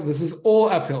up the hill. This is all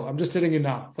uphill. I'm just telling you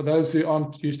now, for those who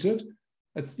aren't used to it.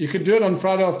 You can do it on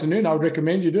Friday afternoon. I would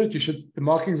recommend you do it. The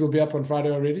markings will be up on Friday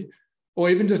already. Or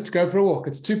even just go for a walk.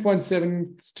 It's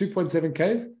 2.7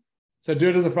 Ks. So do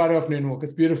it as a Friday afternoon walk.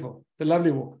 It's beautiful. It's a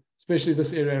lovely walk, especially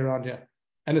this area around here.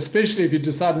 And especially if you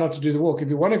decide not to do the walk. If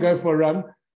you want to go for a run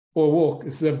or a walk,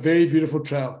 this is a very beautiful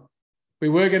trail. We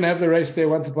were going to have the race there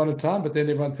once upon a time, but then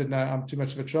everyone said, no, I'm too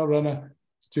much of a trail runner.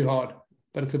 It's too hard.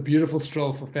 But it's a beautiful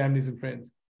stroll for families and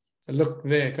friends. So look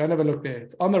there. Go and have a look there.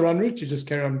 It's on the run route. You just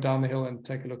carry on down the hill and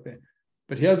take a look there.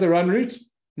 But here's the run route.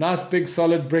 Nice, big,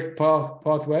 solid brick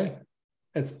pathway.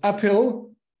 It's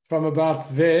uphill from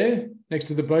about there, next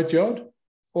to the boatyard,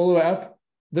 all the way up.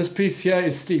 This piece here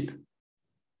is steep,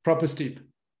 proper steep.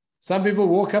 Some people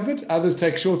walk up it. Others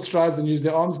take short strides and use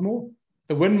their arms more.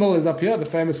 The windmill is up here, the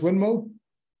famous windmill.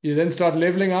 You then start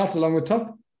leveling out along the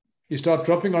top. You start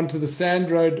dropping onto the sand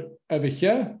road over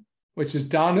here, which is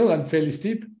downhill and fairly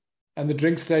steep. And the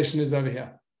drink station is over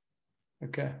here.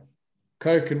 Okay.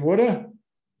 Coke and water.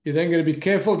 You're then going to be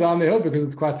careful down the hill because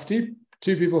it's quite steep.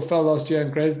 2 people fell last year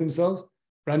and grazed themselves.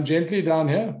 Run gently down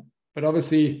here. But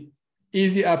obviously,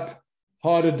 easy up,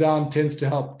 harder down tends to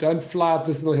help. Don't fly up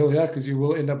this little hill here because you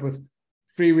will end up with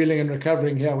freewheeling and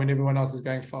recovering here when everyone else is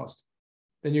going fast.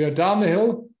 Then you go down the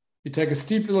hill. You take a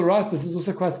steep little right. This is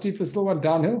also quite steep, this little one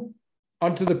downhill.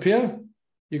 Onto the pier.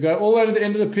 You go all the way to the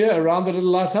end of the pier, around the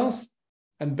little lighthouse,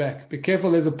 and back. Be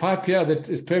careful, there's a pipe here that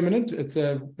is permanent. It's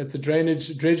a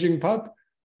dredging pipe.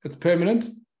 It's permanent.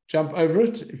 Jump over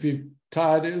it. If you're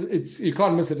tired, you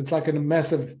can't miss it. It's like a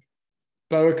massive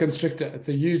boa constrictor. It's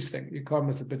a huge thing. You can't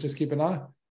miss it, but just keep an eye.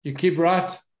 You keep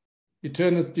right. You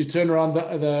turn around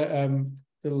the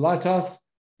little lighthouse.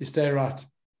 You stay right.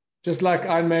 Just like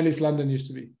Ironman East London used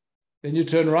to be. Then you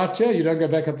turn right here. You don't go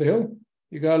back up the hill.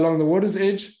 You go along the water's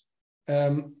edge,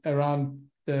 around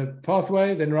the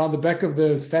pathway, then around the back of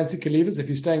those fancy calivas. If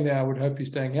you're staying there, I would hope you're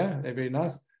staying here. They're very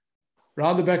nice.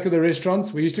 Round the back of the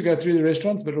restaurants. We used to go through the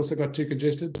restaurants, but also got too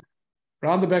congested.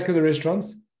 Round the back of the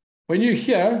restaurants. When you're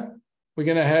here, we're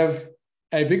going to have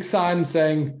a big sign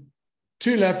saying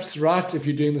 2 laps right if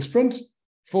you're doing the sprint,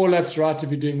 4 laps right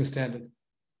if you're doing the standard.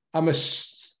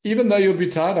 Even though you'll be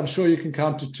tired, I'm sure you can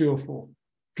count to 2 or 4.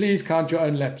 Please count your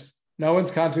own laps. No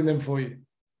one's counting them for you.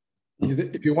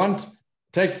 If you want,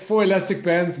 take 4 elastic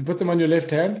bands and put them on your left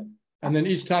hand, and then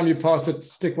each time you pass it,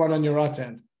 stick one on your right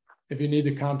hand, if you need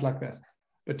to count like that.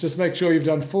 But just make sure you've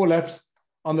done 4 laps.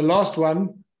 On the last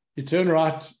one, you turn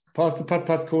right, past the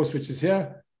putt-putt course, which is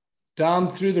here, down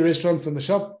through the restaurants and the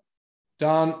shop,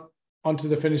 down onto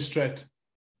the finish straight.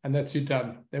 And that's you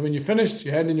done. Then when you're finished,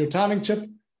 you hand in your timing chip,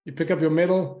 you pick up your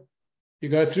medal, you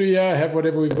go through here, have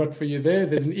whatever we've got for you there.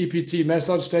 There's an EPT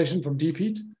massage station from Deep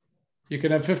Heat. You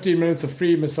can have 15 minutes of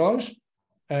free massage.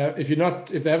 If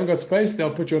they haven't got space,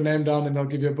 they'll put your name down and they'll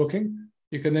give you a booking.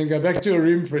 You can then go back to your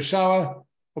room for a shower,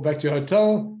 or back to your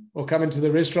hotel, or come into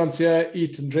the restaurants here,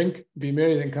 eat and drink, be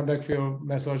merry, then come back for your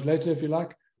massage later if you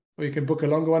like, or you can book a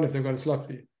longer one if they've got a slot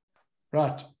for you.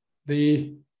 Right.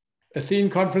 The Athene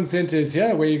Conference Center is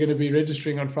here, where you're going to be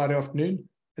registering on Friday afternoon.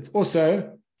 It's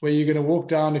also where you're going to walk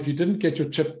down. If you didn't get your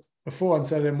chip before on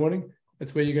Saturday morning,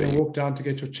 it's where you're going to walk down to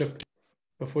get your chip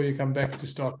before you come back to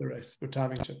start the race, your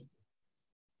timing chip.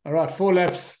 All right, 4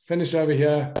 laps, finish over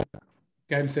here,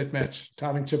 game, set, match.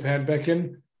 Timing chip hand back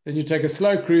in. Then you take a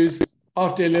slow cruise.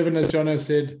 After 11, as Jono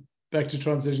said, back to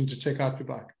transition to check out your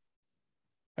bike.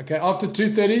 Okay, after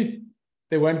 2:30,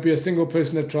 there won't be a single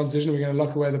person at transition. We're going to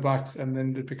lock away the bikes, and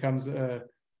then it becomes a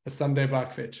Sunday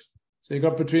bike fetch. So you've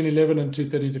got between 11 and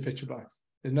 2:30 to fetch your bikes.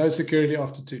 There's no security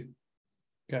after 2.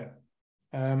 Okay.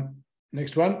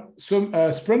 Next one,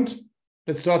 sprint.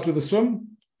 Let's start with the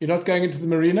swim. You're not going into the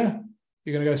marina.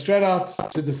 You're going to go straight out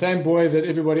to the same buoy that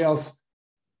everybody else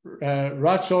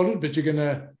right shouldered, but you're going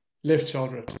to left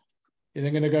shoulder it. You're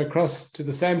then going to go across to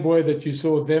the same buoy that you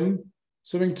saw them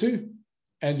swimming to.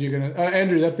 And you're going to,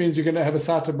 Andrew, that means you're going to have a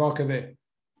sighted marker there.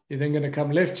 You're then going to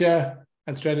come left here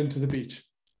and straight into the beach.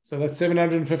 So that's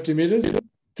 750 meters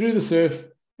through the surf,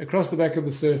 across the back of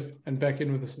the surf, and back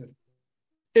in with the surf.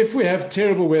 If we have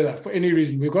terrible weather for any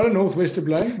reason, we've got a northwester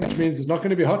blowing, which means it's not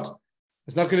going to be hot.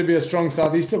 It's not going to be a strong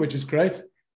southeaster, which is great.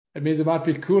 It means it might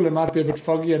be cool. It might be a bit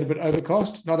foggy and a bit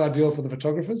overcast. Not ideal for the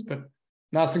photographers, but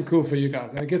nice and cool for you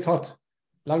guys. And it gets hot.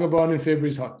 Langebaan in February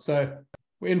is hot. So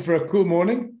we're in for a cool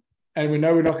morning, and we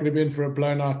know we're not going to be in for a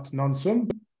blown out non-swim.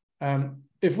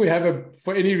 If we have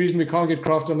for any reason we can't get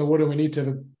craft on the water, we need to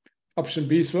have an option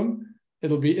B swim.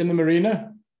 It'll be in the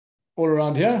marina, all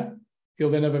around here. You'll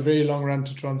then have a very long run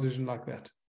to transition like that.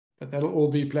 But that'll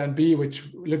all be plan B,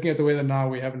 which looking at the weather now,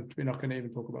 we're not going to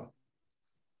even talk about.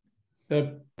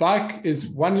 The bike is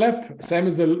 1 lap, same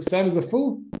as the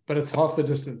full, but it's half the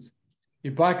distance.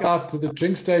 You bike out to the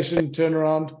drink station, turn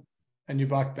around, and you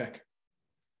bike back.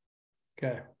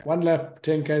 Okay, 1 lap,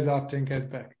 10 Ks out, 10 Ks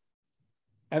back.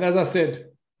 And as I said,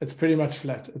 it's pretty much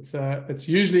flat. It's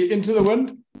usually into the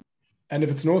wind, and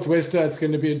if it's northwester, it's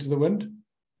going to be into the wind,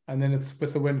 and then it's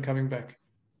with the wind coming back.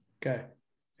 Okay.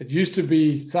 It used to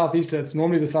be southeaster. It's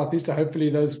normally the southeaster.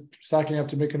 Hopefully those cycling up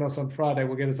to Mykonos on Friday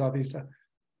will get a southeaster.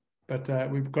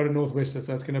 But we've got a northwester,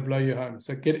 so it's going to blow you home.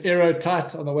 So get aero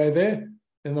tight on the way there.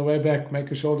 Then the way back, make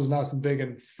your shoulders nice and big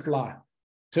and fly.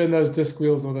 Turn those disc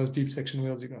wheels or those deep section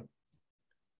wheels you got.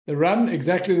 The run,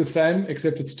 exactly the same,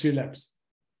 except it's 2 laps.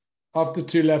 After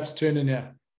 2 laps, turn in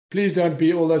here. Please don't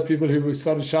be all those people who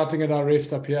started shouting at our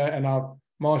refs up here and our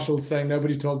marshals saying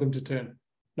nobody told them to turn.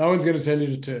 No one's going to tell you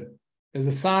to turn. There's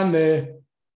a sign there.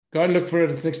 Go and look for it.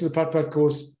 It's next to the putt-putt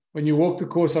course. When you walk the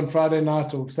course on Friday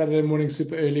night or Saturday morning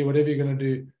super early, whatever you're going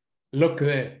to do, look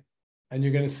there. And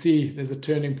you're going to see there's a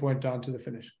turning point down to the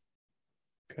finish.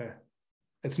 Okay.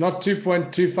 It's not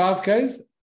 2.25 Ks.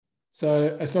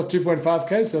 So it's not 2.5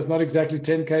 Ks. So it's not exactly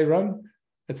 10K run.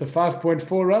 It's a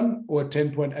 5.4 run or a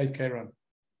 10.8K run.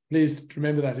 Please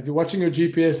remember that. If you're watching your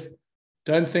GPS,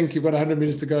 don't think you've got 100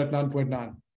 meters to go at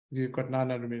 9.9. You've got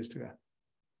 900 meters to go.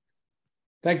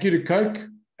 Thank you to Coke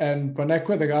and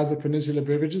Bonacqua, the guys at Peninsula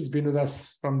Beverages, been with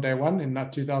us from day one in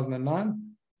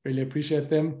 2009. Really appreciate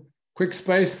them. Quick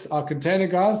Space, our container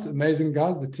guys, amazing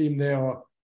guys. The team there are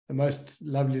the most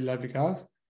lovely, lovely guys.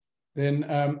 Then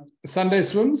Sunday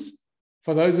swims,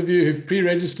 for those of you who've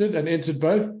pre-registered and entered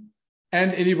both,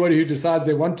 and anybody who decides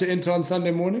they want to enter on Sunday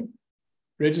morning,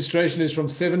 registration is from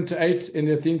 7 to 8 in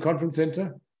the Athene Conference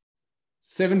Center.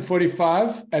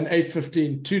 7:45 and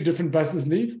 8:15, 2 different buses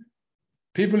leave.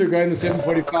 People who go in the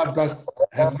 7:45 bus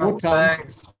have more time.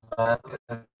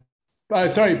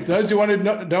 Sorry, those who don't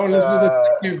want to listen to this,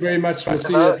 thank you very much. We'll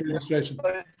see you at the registration.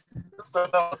 Just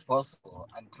don't know what's possible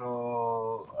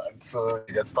until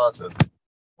you get started.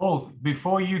 Paul,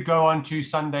 before you go on to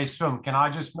Sunday swim, can I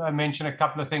just mention a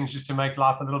couple of things just to make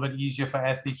life a little bit easier for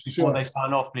athletes before they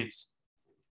sign off, please?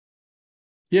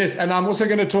 Yes, and I'm also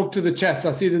going to talk to the chats.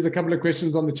 I see there's a couple of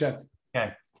questions on the chats.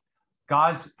 Okay.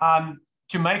 Guys,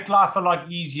 to make life a lot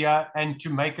easier and to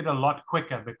make it a lot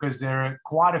quicker, because there are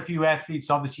quite a few athletes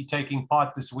obviously taking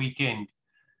part this weekend,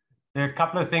 there are a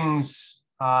couple of things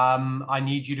I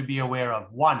need you to be aware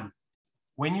of. One,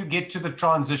 when you get to the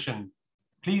transition,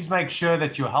 please make sure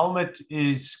that your helmet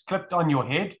is clipped on your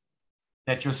head,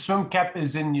 that your swim cap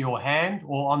is in your hand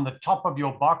or on the top of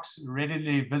your box,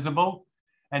 readily visible.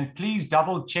 And please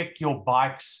double check your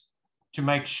bikes to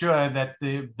make sure that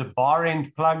the bar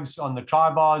end plugs on the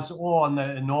tri-bars or on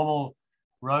the normal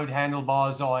road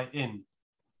handlebars are in.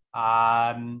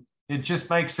 It just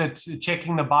makes it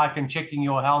checking the bike and checking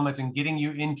your helmet and getting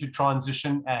you into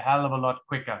transition a hell of a lot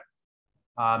quicker.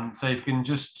 So you can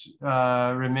just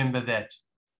remember that.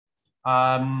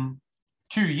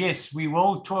 2, yes, we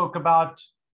will talk about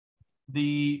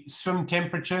the swim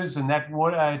temperatures, and that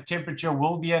water temperature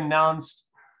will be announced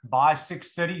by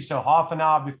 6:30, so half an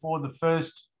hour before the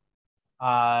first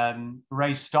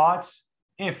race starts.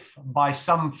 If by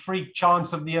some freak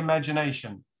chance of the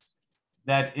imagination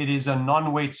that it is a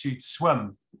non-wetsuit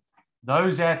swim,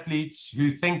 those athletes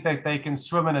who think that they can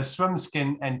swim in a swim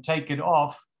skin and take it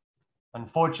off,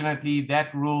 unfortunately,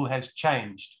 that rule has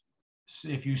changed. So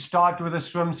if you start with a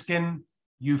swim skin,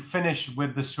 you finish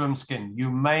with the swim skin.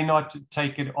 You may not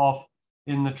take it off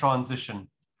in the transition.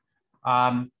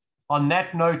 On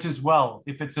that note as well,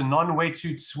 if it's a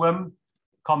non-wetsuit swim,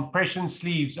 compression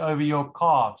sleeves over your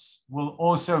calves will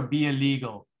also be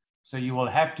illegal. So you will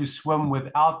have to swim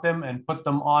without them and put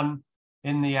them on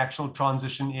in the actual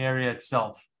transition area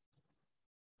itself.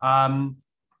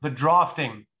 The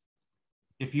drafting,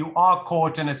 if you are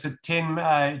caught and it's a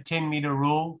 10-meter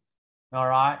rule, all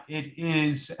right, it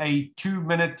is a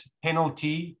 2-minute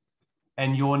penalty,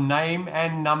 and your name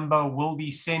and number will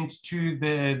be sent to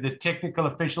the technical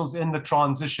officials in the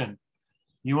transition.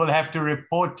 You will have to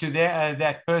report to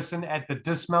that person at the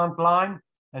dismount line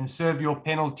and serve your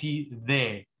penalty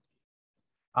there.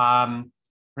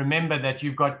 Remember that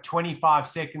you've got 25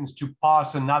 seconds to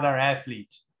pass another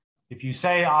athlete. If you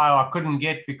say, I couldn't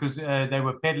get because they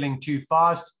were pedaling too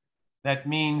fast, that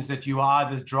means that you are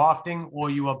either drafting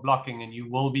or you are blocking, and you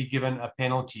will be given a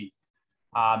penalty.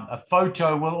 A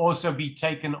photo will also be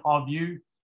taken of you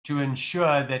to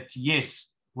ensure that,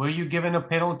 yes, were you given a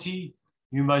penalty?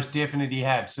 You most definitely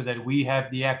have, so that we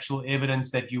have the actual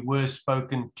evidence that you were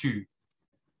spoken to.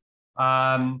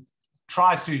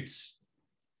 Tri-suits,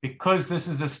 because this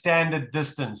is a standard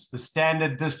distance, the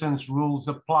standard distance rules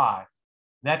apply.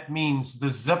 That means the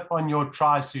zip on your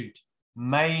tri-suit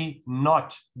may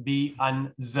not be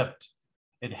unzipped.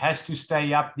 It has to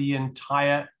stay up the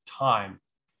entire time.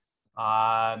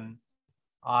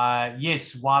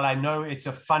 Yes, while I know it's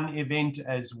a fun event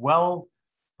as well,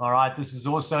 all right, this is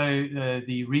also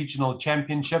the regional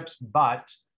championships, but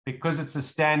because it's a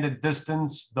standard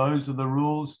distance, those are the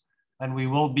rules, and we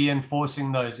will be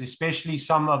enforcing those, especially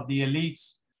some of the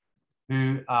elites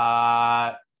who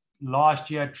last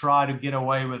year tried to get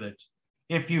away with it.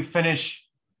 If you finish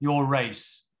your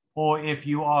race, or if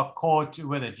you are caught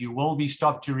with it, you will be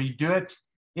stopped to redo it.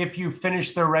 If you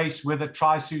finish the race with a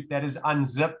tri-suit that is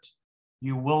unzipped,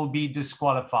 you will be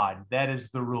disqualified. That is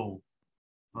the rule.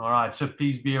 All right, so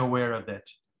please be aware of that.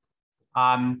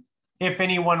 If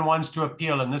anyone wants to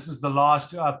appeal, and this is the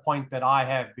last point that I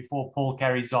have before Paul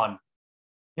carries on.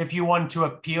 If you want to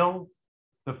appeal,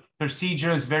 the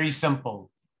procedure is very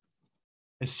simple.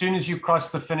 As soon as you cross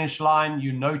the finish line,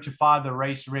 you notify the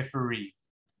race referee.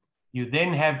 You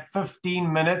then have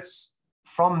 15 minutes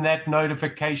from that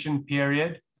notification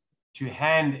period to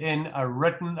hand in a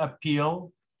written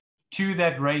appeal to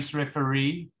that race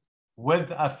referee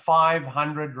with a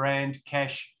 500 Rand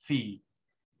cash fee.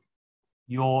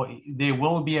 There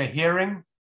will be a hearing,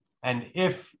 and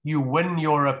if you win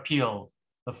your appeal,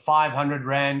 the 500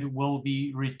 Rand will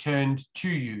be returned to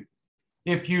you.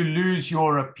 If you lose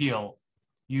your appeal,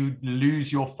 you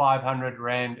lose your 500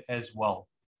 Rand as well.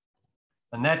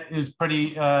 And that is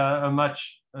pretty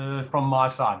much from my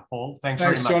side, Paul. Thanks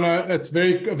very much. Thanks, Jono. That's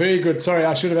very, very good. Sorry,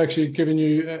 I should have actually given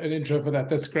you an intro for that.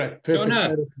 That's great. Perfect.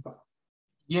 Jono.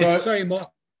 Yes, so, sorry, Mark.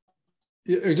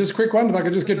 Just a quick one, if I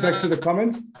could just get back to the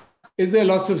comments. Is there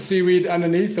lots of seaweed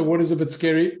underneath? The water's a bit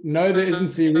scary. No, there isn't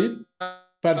seaweed,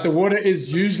 but the water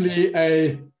is usually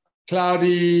a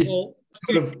cloudy sort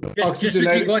of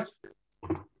oxygenated.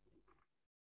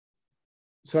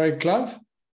 Sorry, Clive?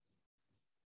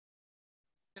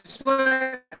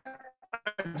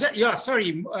 Yeah,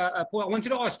 sorry, Paul. I wanted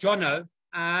to ask Jono,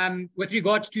 with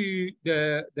regards to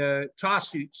the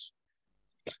tri-suits.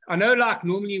 I know, like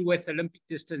normally with Olympic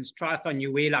distance triathlon,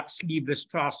 you wear like sleeveless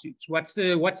tri-suits. What's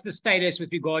the status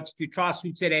with regards to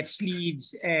tri-suits that have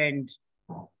sleeves and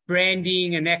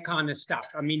branding and that kind of stuff?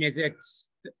 I mean,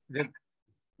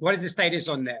 what is the status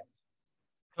on that?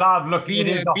 Clive, look, it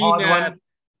is a hard one.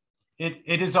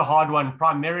 It is a hard one,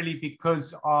 primarily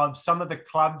because of some of the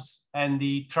clubs and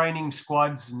the training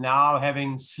squads now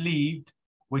having sleeved,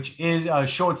 which is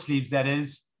short sleeves, that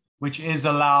is, which is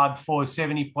allowed for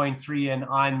 70.3 and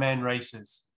Ironman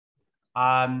races.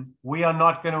 We are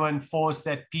not going to enforce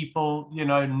that people,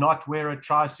 not wear a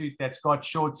tri-suit that's got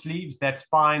short sleeves. That's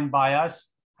fine by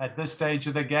us at this stage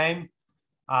of the game.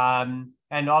 And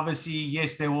obviously,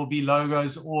 yes, there will be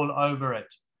logos all over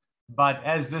it. But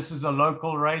as this is a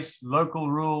local race,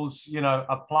 local rules,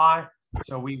 apply.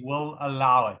 So we will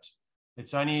allow it.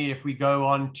 It's only if we go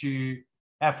on to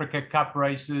Africa Cup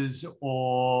races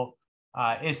or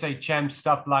SA Champ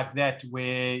stuff like that,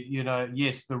 where,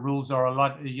 yes, the rules are a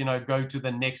lot, go to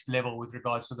the next level with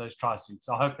regards to those tri-suits.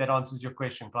 I hope that answers your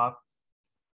question, Clive.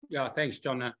 Yeah, thanks,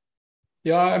 John.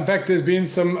 Yeah, in fact, there's been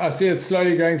some, I see it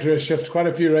slowly going through a shift. Quite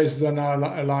a few races are now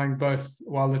allowing both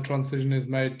while the transition is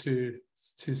made to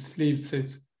sleeved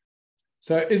suits.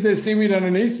 So is there seaweed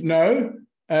underneath? No,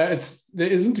 there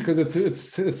isn't, because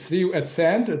it's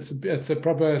sand. It's a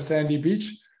proper sandy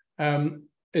beach.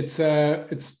 It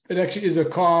actually is a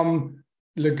calm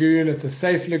lagoon. It's a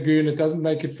safe lagoon. It doesn't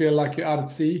make it feel like you're out at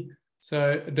sea.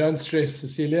 So don't stress,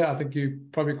 Cecilia. I think you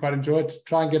probably quite enjoy it.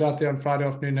 Try and get out there on Friday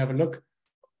afternoon and have a look.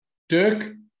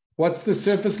 Dirk, what's the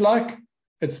surface like?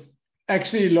 It's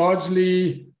actually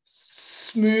largely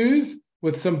smooth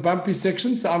with some bumpy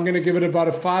sections. So I'm going to give it about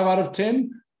a 5 out of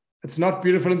 10. It's not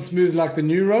beautiful and smooth like the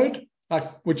new road,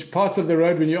 like which parts of the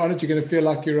road, when you're on it, you're going to feel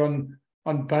like you're on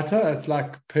butter. It's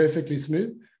like perfectly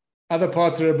smooth. Other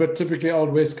parts are a bit typically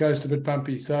old West Coast, a bit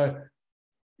bumpy. So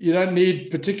you don't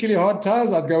need particularly hard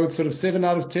tires. I'd go with sort of 7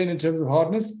 out of 10 in terms of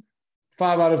hardness,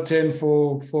 5 out of 10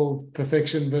 for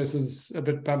perfection versus a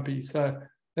bit bumpy. So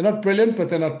they're not brilliant, but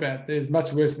they're not bad. There's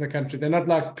much worse in the country. They're not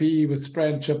like PE with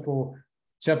spray and chip or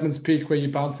Chapman's Peak where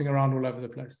you're bouncing around all over the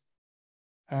place.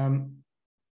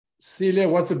 Celia,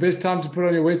 what's the best time to put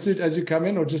on your wetsuit as you come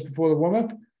in or just before the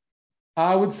warm-up?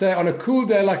 I would say on a cool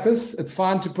day like this, it's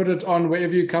fine to put it on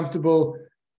wherever you're comfortable,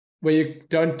 where you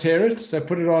don't tear it. So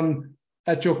put it on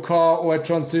at your car or at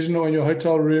transition or in your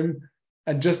hotel room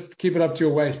and just keep it up to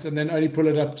your waist and then only pull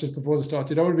it up just before the start.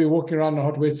 You don't want to be walking around in a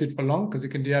hot wetsuit for long because it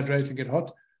can dehydrate and get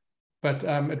hot. But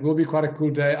it will be quite a cool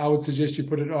day. I would suggest you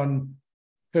put it on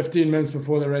 15 minutes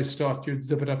before the race starts. You'd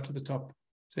zip it up to the top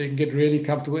so you can get really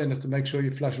comfortable in it to make sure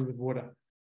you flush it with water.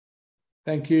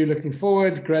 Thank you. Looking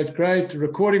forward. Great, great. The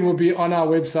recording will be on our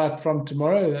website from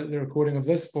tomorrow, the recording of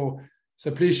this.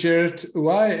 So please share it.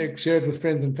 Share it with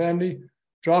friends and family.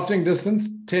 Drafting distance,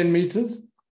 10 meters.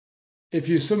 If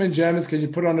you swim in jammers, can you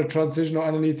put on a transition or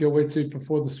underneath your wetsuit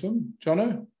before the swim?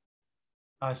 Jono?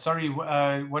 Sorry,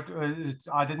 what?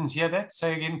 I didn't hear that.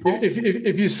 Say again, Paul.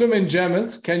 If you swim in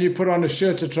jammers, can you put on a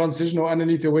shirt, a transition, or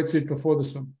underneath your wetsuit before the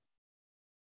swim?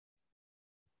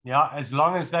 Yeah, as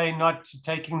long as they're not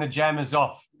taking the jammers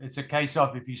off. It's a case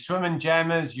of if you swim in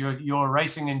jammers, you're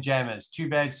racing in jammers. Too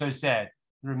bad, so sad.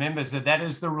 Remember that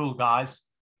is the rule, guys.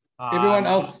 Everyone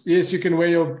else, yes, you can wear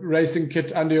your racing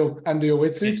kit under your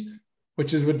wetsuit,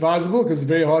 which is advisable because it's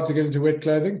very hard to get into wet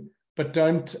clothing. But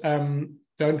don't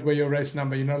wear your race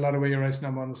number. You're not allowed to wear your race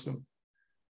number on the swim.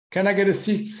 Can I get a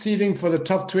seating for the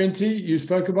top 20 you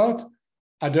spoke about?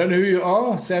 I don't know who you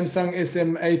are. Samsung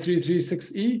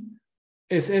SMA336E.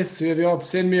 SS, whoever you are,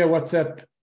 send me a WhatsApp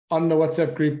on the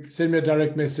WhatsApp group. Send me a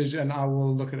direct message and I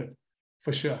will look at it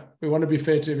for sure. We want to be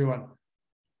fair to everyone.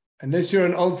 Unless you're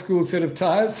an old school set of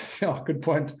tires. Oh, good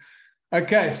point.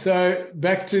 Okay, so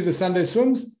back to the Sunday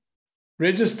swims.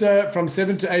 Register from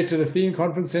 7 to 8 at the Theme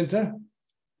Conference Center.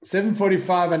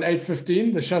 7:45 and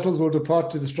 8:15, the shuttles will depart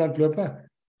to the Strandloper.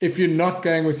 If you're not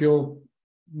going with your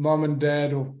mom and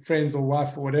dad or friends or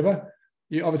wife or whatever,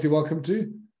 you're obviously welcome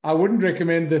to. I wouldn't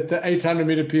recommend that the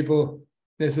 800-meter people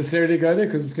necessarily go there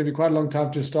because it's going to be quite a long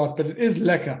time to start, but it is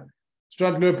lekker.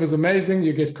 Strandloper is amazing.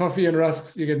 You get coffee and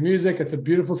rusks. You get music. It's a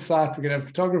beautiful sight. We're going to have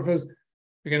photographers.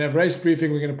 We're going to have race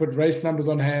briefing. We're going to put race numbers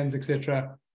on hands,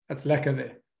 etc. That's lekker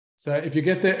there. So if you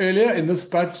get there earlier in this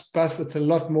bus, it's a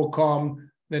lot more calm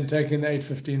than taking the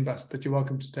 8:15 bus, but you're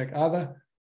welcome to take either.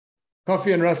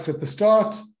 Coffee and rusks at the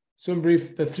start. Swim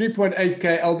brief. The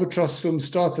 3.8K Albatross swim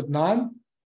starts at 9.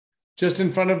 Just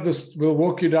in front of this, we'll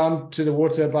walk you down to the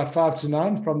water about 5 to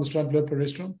 9 from the Strandloper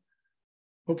restaurant.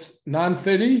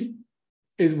 9:30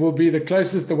 will be the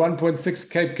closest the 1.6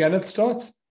 Cape Gannet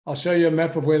starts. I'll show you a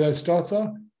map of where those starts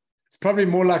are. It's probably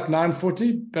more like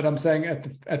 9:40, but I'm saying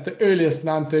at the earliest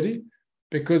 9:30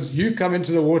 because you come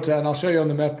into the water, and I'll show you on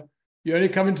the map. You only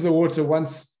come into the water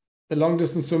once the long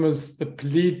distance swimmers, the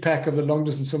lead pack of the long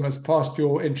distance swimmers passed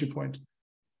your entry point.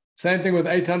 Same thing with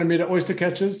 800-meter oyster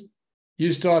catchers.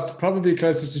 You start probably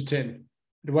closer to 10.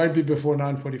 It won't be before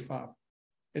 9:45.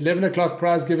 11 o'clock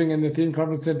prize giving in the Theme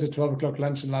Conference Center, 12 o'clock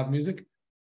lunch and live music.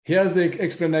 Here's the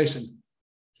explanation.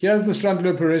 Here's the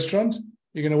Strandloper restaurant.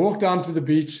 You're going to walk down to the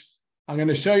beach. I'm going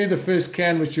to show you the first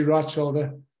can, which you right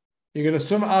shoulder. You're going to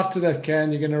swim out to that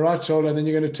can. You're going to right shoulder, and then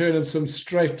you're going to turn and swim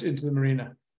straight into the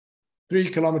marina. 3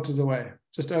 kilometers away,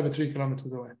 just over 3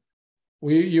 kilometers away.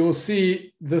 You will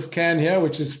see this can here,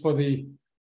 which is for the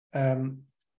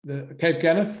Cape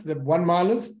Gannets, the 1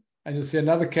 milers, and you'll see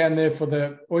another can there for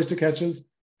the oyster catchers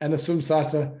and a swim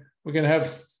sighter. We're going to have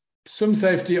swim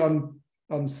safety on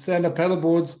stand-up paddle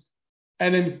boards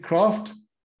and in craft.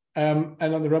 and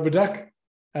on the rubber duck.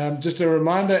 Just a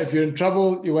reminder, if you're in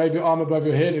trouble, you wave your arm above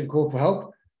your head and call for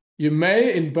help. You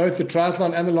may, in both the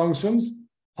triathlon and the long swims,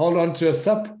 hold on to a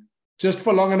sup just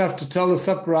for long enough to tell the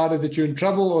sup rider that you're in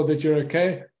trouble or that you're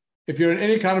okay. If you're in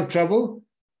any kind of trouble,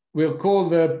 we'll call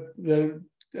the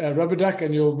rubber duck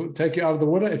and you'll take you out of the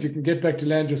water. If you can get back to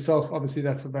land yourself, obviously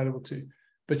that's available too.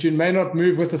 But you may not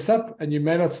move with the sup and you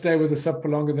may not stay with the sup for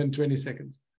longer than 20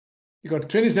 seconds. You've got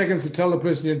 20 seconds to tell the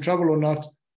person you're in trouble or not,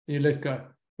 and you let go.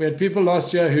 We had people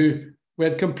last year we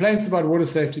had complaints about water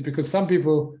safety because some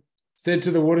people said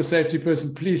to the water safety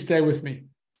person, please stay with me.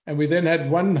 And we then had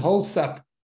one whole sup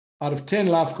out of 10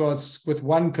 lifeguards with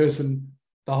one person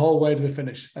the whole way to the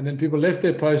finish. And then people left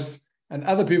their posts and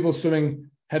other people swimming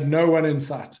had no one in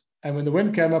sight. And when the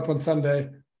wind came up on Sunday,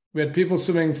 we had people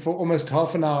swimming for almost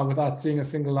half an hour without seeing a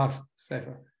single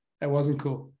lifesaver. That wasn't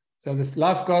cool. So the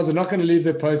lifeguards are not going to leave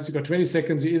their posts. You've got 20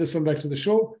 seconds. You either swim back to the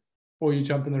shore or you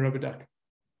jump in the rubber duck.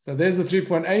 So there's the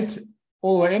 3.8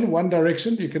 all the way in one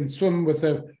direction. You can swim with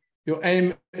your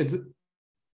aim is